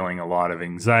people are feeling a lot of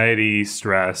anxiety,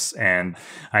 stress. And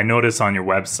I noticed on your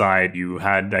website, you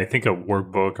had, I think, a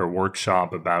workbook or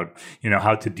workshop about,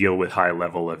 how to deal with high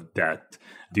level of debt.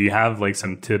 Do you have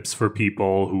some tips for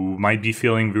people who might be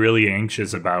feeling really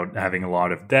anxious about having a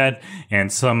lot of debt and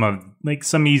some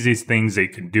easiest things they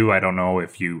could do? I don't know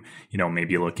if you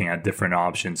maybe looking at different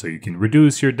options so you can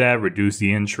reduce your debt, reduce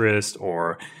the interest,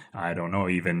 or I don't know,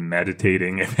 even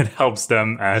meditating if it helps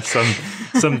them.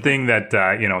 Something that,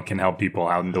 can help people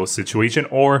out in those situations,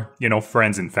 or,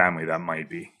 friends and family that might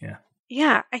be. Yeah.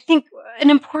 Yeah, I think an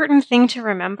important thing to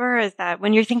remember is that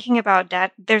when you're thinking about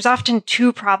debt, there's often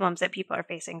two problems that people are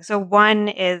facing. So one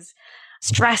is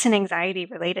stress and anxiety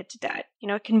related to debt.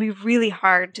 It can be really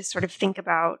hard to sort of think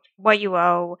about what you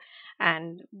owe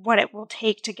and what it will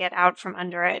take to get out from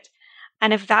under it.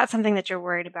 And if that's something that you're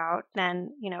worried about,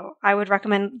 then, I would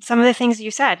recommend some of the things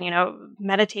you said.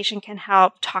 Meditation can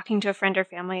help, talking to a friend or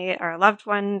family or a loved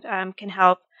one can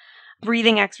help,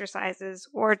 breathing exercises,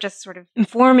 or just sort of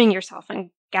informing yourself and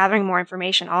gathering more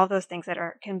information, all of those things that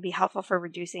can be helpful for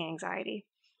reducing anxiety.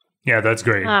 Yeah, that's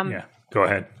great. Yeah, go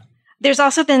ahead. There's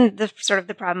also then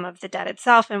the problem of the debt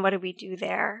itself and what do we do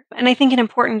there? And I think an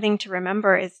important thing to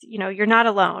remember is, you're not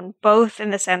alone, both in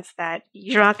the sense that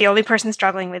you're not the only person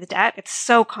struggling with debt. It's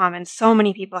so common. So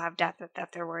many people have debt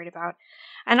that they're worried about.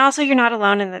 And also you're not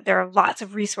alone in that there are lots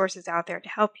of resources out there to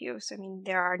help you. So,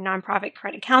 there are nonprofit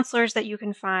credit counselors that you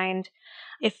can find.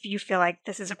 If you feel like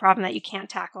this is a problem that you can't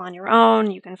tackle on your own,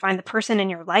 you can find the person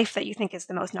in your life that you think is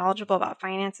the most knowledgeable about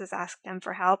finances, ask them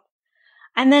for help.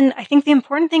 And then I think the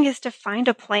important thing is to find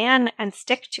a plan and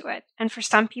stick to it. And for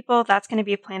some people, that's going to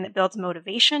be a plan that builds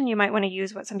motivation. You might want to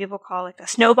use what some people call a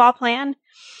snowball plan,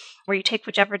 where you take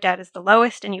whichever debt is the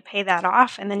lowest and you pay that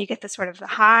off. And then you get the sort of the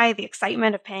high, the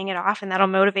excitement of paying it off, and that'll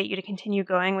motivate you to continue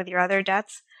going with your other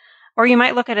debts. Or you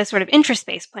might look at a sort of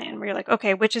interest-based plan where you're like,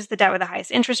 okay, which is the debt with the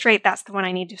highest interest rate? That's the one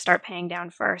I need to start paying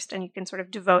down first. And you can sort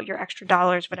of devote your extra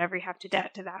dollars, whatever you have to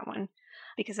debt, to that one,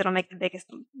 because it'll make the biggest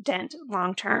dent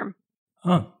long term.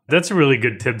 Oh, that's a really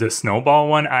good tip, the snowball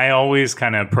one. I always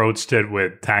kind of approached it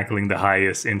with tackling the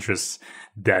highest interest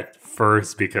debt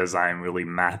first because I'm really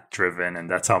math driven and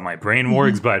that's how my brain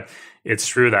works. But it's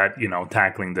true that,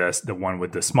 tackling the one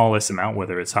with the smallest amount,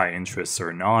 whether it's high interest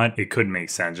or not, it could make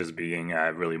sense as being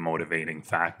a really motivating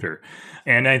factor.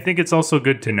 And I think it's also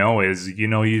good to know is,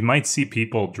 you might see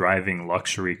people driving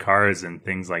luxury cars and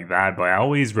things like that. But I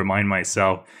always remind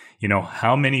myself,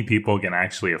 how many people can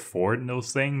actually afford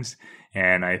those things?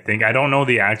 And I think, I don't know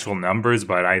the actual numbers,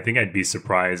 but I think I'd be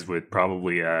surprised with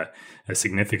probably a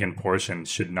significant portion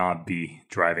should not be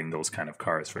driving those kind of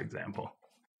cars, for example.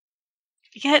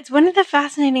 Yeah, it's one of the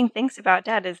fascinating things about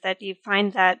debt is that you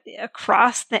find that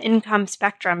across the income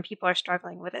spectrum, people are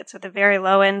struggling with it. So the very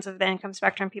low ends of the income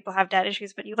spectrum, people have debt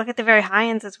issues, but you look at the very high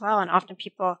ends as well, and often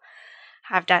people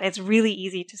have debt. It's really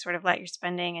easy to sort of let your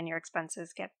spending and your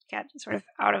expenses get sort of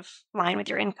out of line with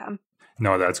your income.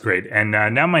 No, that's great. And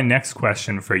now my next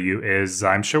question for you is,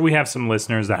 I'm sure we have some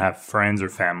listeners that have friends or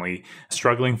family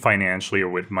struggling financially or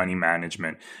with money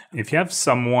management. If you have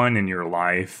someone in your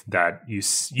life that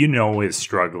you know is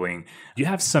struggling, do you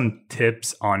have some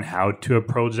tips on how to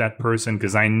approach that person?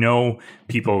 Because I know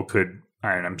people could,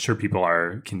 and I'm sure people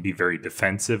can be very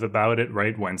defensive about it,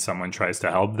 right, when someone tries to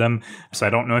help them. So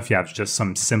I don't know if you have just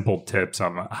some simple tips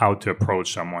on how to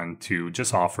approach someone to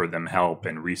just offer them help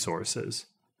and resources.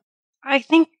 I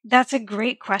think that's a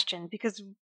great question because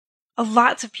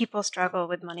lots of people struggle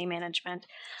with money management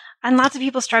and lots of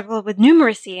people struggle with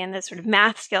numeracy and the sort of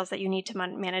math skills that you need to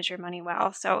manage your money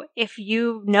well. So if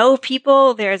you know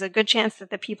people, there's a good chance that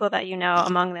the people that you know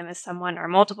among them is someone or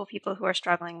multiple people who are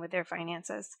struggling with their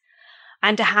finances.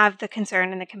 And to have the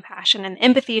concern and the compassion and the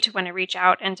empathy to want to reach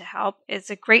out and to help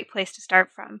is a great place to start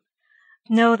from.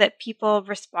 Know that people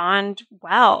respond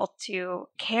well to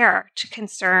care, to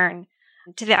concern,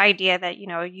 to the idea that,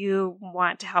 you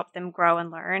want to help them grow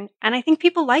and learn. And I think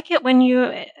people like it when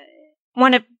you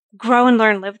want to grow and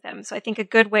learn with them. So I think a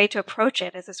good way to approach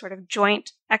it is a sort of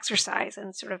joint exercise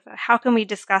and sort of how can we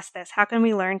discuss this? How can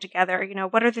we learn together?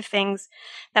 What are the things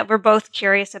that we're both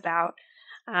curious about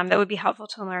that would be helpful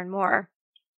to learn more?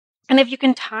 And if you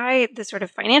can tie the sort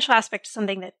of financial aspect to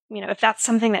something that, if that's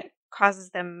something that causes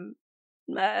them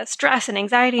stress and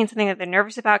anxiety and something that they're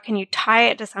nervous about, can you tie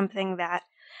it to something that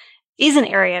is an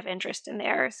area of interest in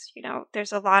theirs?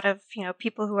 There's a lot of,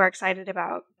 people who are excited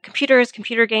about computers,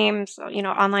 computer games,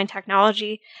 online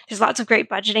technology. There's lots of great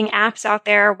budgeting apps out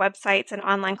there, websites and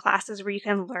online classes where you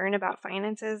can learn about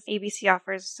finances. ABC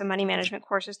offers some money management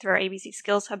courses through our ABC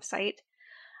Skills Hub site.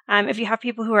 If you have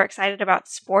people who are excited about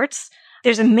sports,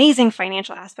 There's amazing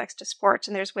financial aspects to sports,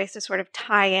 and there's ways to sort of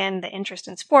tie in the interest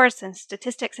in sports and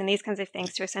statistics and these kinds of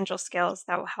things to essential skills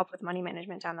that will help with money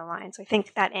management down the line. So I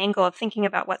think that angle of thinking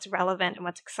about what's relevant and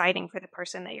what's exciting for the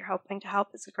person that you're hoping to help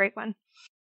is a great one.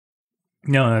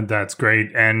 No, that's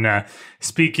great. And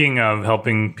speaking of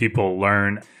helping people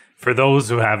learn, for those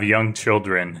who have young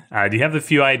children, do you have a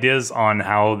few ideas on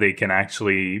how they can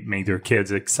actually make their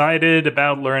kids excited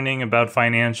about learning about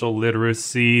financial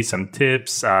literacy? Some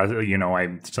tips?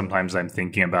 I'm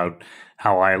thinking about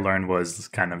how I learned was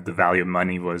kind of the value of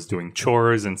money was doing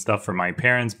chores and stuff for my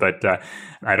parents. But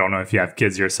I don't know if you have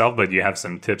kids yourself, but you have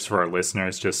some tips for our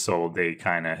listeners just so they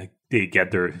get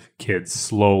their kids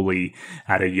slowly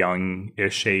at a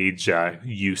young-ish age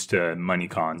used to money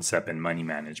concept and money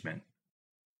management.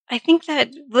 I think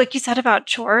that, like you said about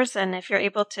chores, and if you're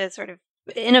able to sort of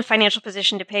in a financial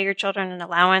position to pay your children an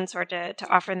allowance or to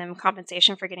offer them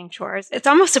compensation for getting chores, it's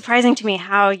almost surprising to me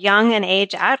how young an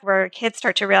age at where kids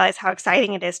start to realize how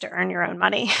exciting it is to earn your own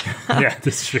money. Yeah,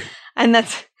 that's true. And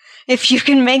if you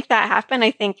can make that happen,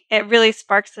 I think it really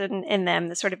sparks in them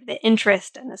the sort of the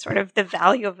interest and the sort of the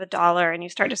value of a dollar. And you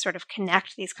start to sort of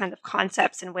connect these kinds of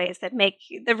concepts in ways that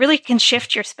really can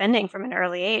shift your spending from an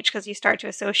early age, because you start to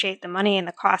associate the money and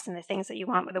the cost and the things that you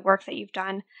want with the work that you've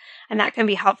done. And that can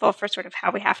be helpful for sort of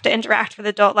how we have to interact with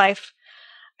adult life.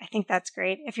 I think that's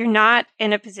great. If you're not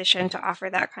in a position to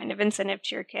offer that kind of incentive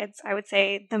to your kids, I would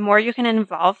say the more you can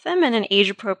involve them in an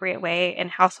age-appropriate way in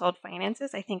household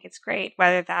finances, I think it's great.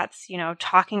 Whether that's,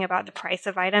 talking about the price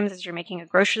of items as you're making a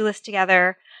grocery list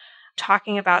together,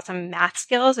 talking about some math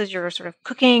skills as you're sort of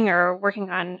cooking or working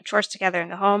on chores together in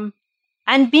the home,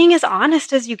 and being as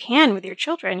honest as you can with your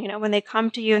children. When they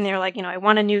come to you and they're like, I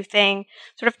want a new thing,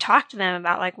 sort of talk to them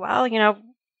about like, well,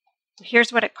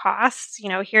 here's what it costs,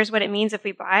 here's what it means if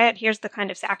we buy it. Here's the kind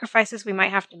of sacrifices we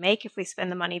might have to make if we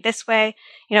spend the money this way.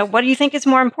 What do you think is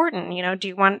more important? Do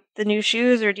you want the new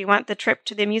shoes or do you want the trip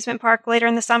to the amusement park later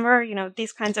in the summer?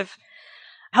 These kinds of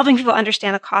helping people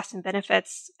understand the costs and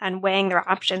benefits and weighing their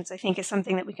options, I think is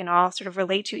something that we can all sort of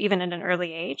relate to even at an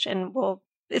early age. And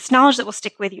it's knowledge that will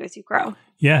stick with you as you grow.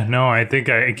 Yeah, no, I think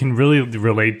I can really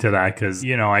relate to that because,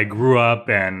 I grew up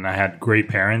and I had great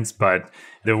parents, but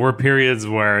there were periods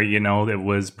where, it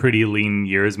was pretty lean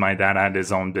years. My dad had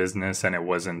his own business and it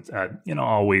wasn't,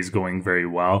 always going very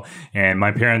well. And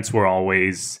my parents were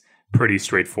always pretty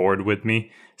straightforward with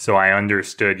me. So I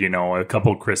understood, a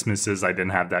couple Christmases, I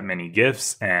didn't have that many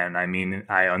gifts. And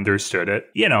I understood it.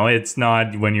 It's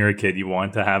not when you're a kid, you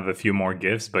want to have a few more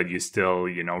gifts, but you still,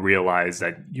 realize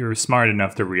that you're smart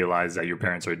enough to realize that your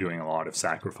parents are doing a lot of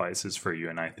sacrifices for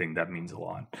you. And I think that means a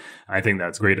lot. I think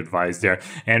that's great advice there.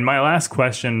 And my last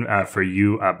question for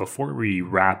you before we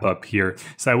wrap up here.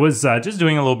 So I was just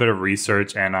doing a little bit of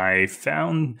research and I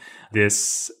found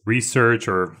this research,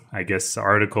 or I guess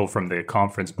article from the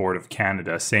Conference Board of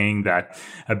Canada, saying that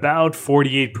about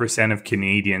 48% of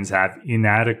Canadians have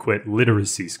inadequate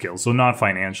literacy skills. So not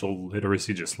financial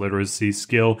literacy, just literacy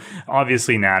skill.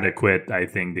 Obviously inadequate. I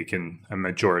think a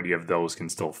majority of those can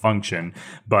still function.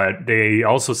 But they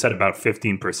also said about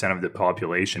 15% of the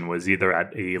population was either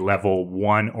at a level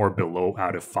 1 or below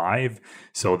out of 5.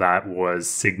 So that was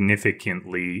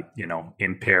significantly,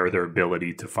 impair their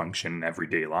ability to function in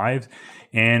everyday lives.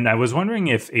 And I was wondering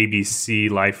if ABC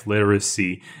Life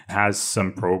Literacy has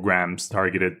some programs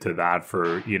targeted to that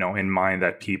for, in mind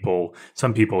that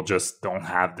some people just don't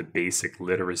have the basic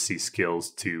literacy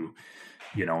skills to,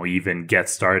 even get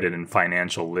started in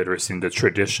financial literacy in the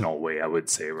traditional way, I would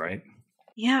say, right?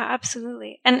 Yeah,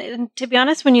 absolutely. And to be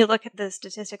honest, when you look at the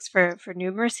statistics for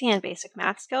numeracy and basic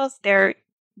math skills, they're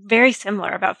very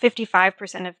similar. About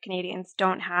 55% of Canadians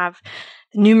don't have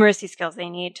the numeracy skills they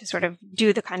need to sort of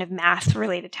do the kind of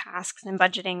math-related tasks and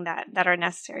budgeting that are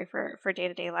necessary for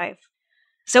day-to-day life.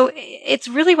 So it's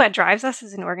really what drives us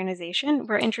as an organization.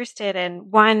 We're interested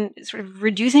in, one, sort of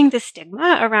reducing the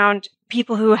stigma around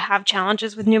people who have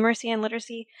challenges with numeracy and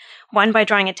literacy. One, by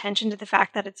drawing attention to the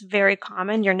fact that it's very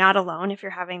common. You're not alone if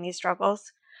you're having these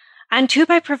struggles. And two,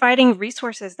 by providing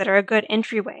resources that are a good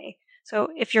entryway. So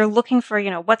if you're looking for,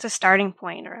 what's a starting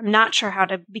point, or I'm not sure how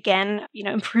to begin,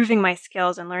 improving my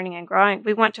skills and learning and growing,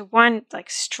 we want to, one,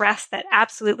 stress that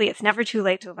absolutely it's never too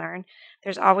late to learn.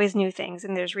 There's always new things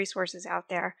and there's resources out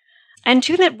there. And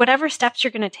two, that whatever steps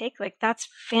you're going to take, that's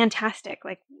fantastic.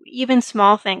 Even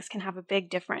small things can have a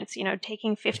big difference.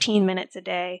 Taking 15 minutes a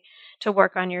day to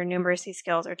work on your numeracy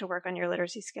skills or to work on your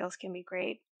literacy skills can be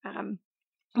great.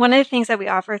 One of the things that we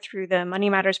offer through the Money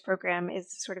Matters program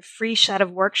is sort of free set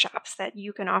of workshops that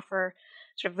you can offer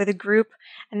sort of with a group.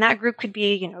 And that group could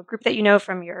be, a group that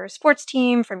from your sports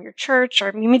team, from your church,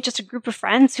 or maybe just a group of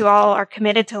friends who all are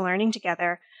committed to learning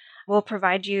together. We'll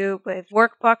provide you with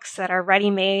workbooks that are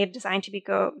ready-made, designed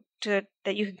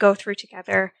that you can go through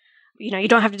together. You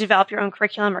don't have to develop your own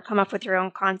curriculum or come up with your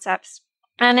own concepts.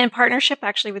 And in partnership,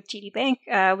 actually, with TD Bank,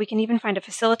 we can even find a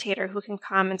facilitator who can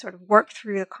come and sort of work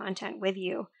through the content with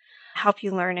you, help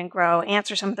you learn and grow,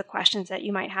 answer some of the questions that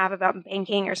you might have about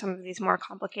banking or some of these more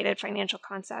complicated financial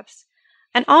concepts.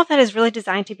 And all of that is really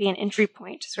designed to be an entry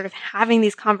point, sort of having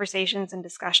these conversations and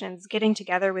discussions, getting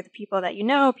together with people that you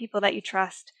know, people that you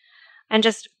trust, and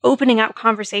just opening up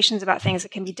conversations about things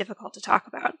that can be difficult to talk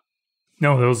about.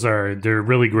 No, they're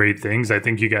really great things. I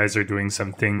think you guys are doing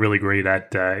something really great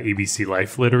at ABC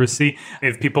Life Literacy.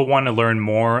 If people want to learn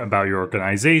more about your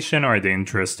organization, or are they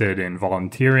interested in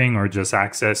volunteering or just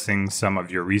accessing some of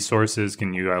your resources,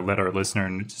 can you let our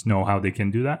listeners know how they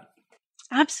can do that?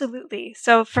 Absolutely.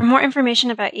 So for more information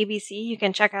about ABC, you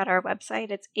can check out our website.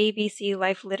 It's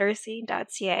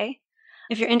abclifeliteracy.ca.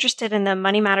 If you're interested in the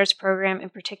Money Matters program in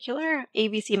particular,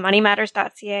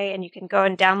 abcmoneymatters.ca, and you can go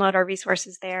and download our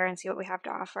resources there and see what we have to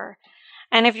offer.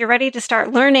 And if you're ready to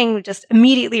start learning just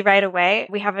immediately right away,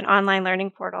 we have an online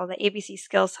learning portal, the ABC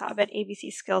Skills Hub at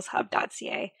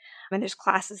abcskillshub.ca. And there's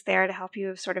classes there to help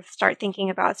you sort of start thinking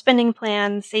about spending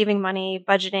plans, saving money,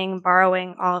 budgeting,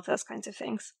 borrowing, all of those kinds of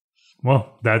things.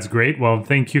 Well, that's great. Well,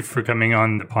 thank you for coming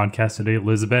on the podcast today,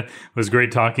 Elizabeth. It was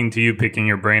great talking to you, picking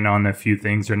your brain on a few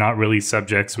things. They're not really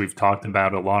subjects we've talked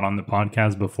about a lot on the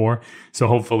podcast before. So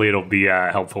hopefully it'll be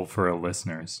helpful for our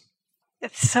listeners. I'm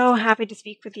so happy to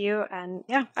speak with you. And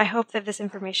yeah, I hope that this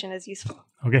information is useful.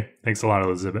 Okay. Thanks a lot,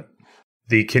 Elizabeth.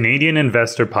 The Canadian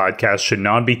Investor Podcast should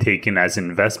not be taken as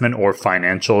investment or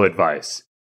financial advice.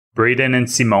 Braden and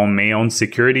Simone may own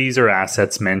securities or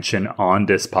assets mentioned on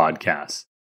this podcast.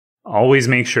 Always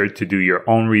make sure to do your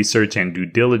own research and due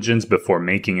diligence before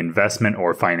making investment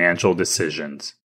or financial decisions.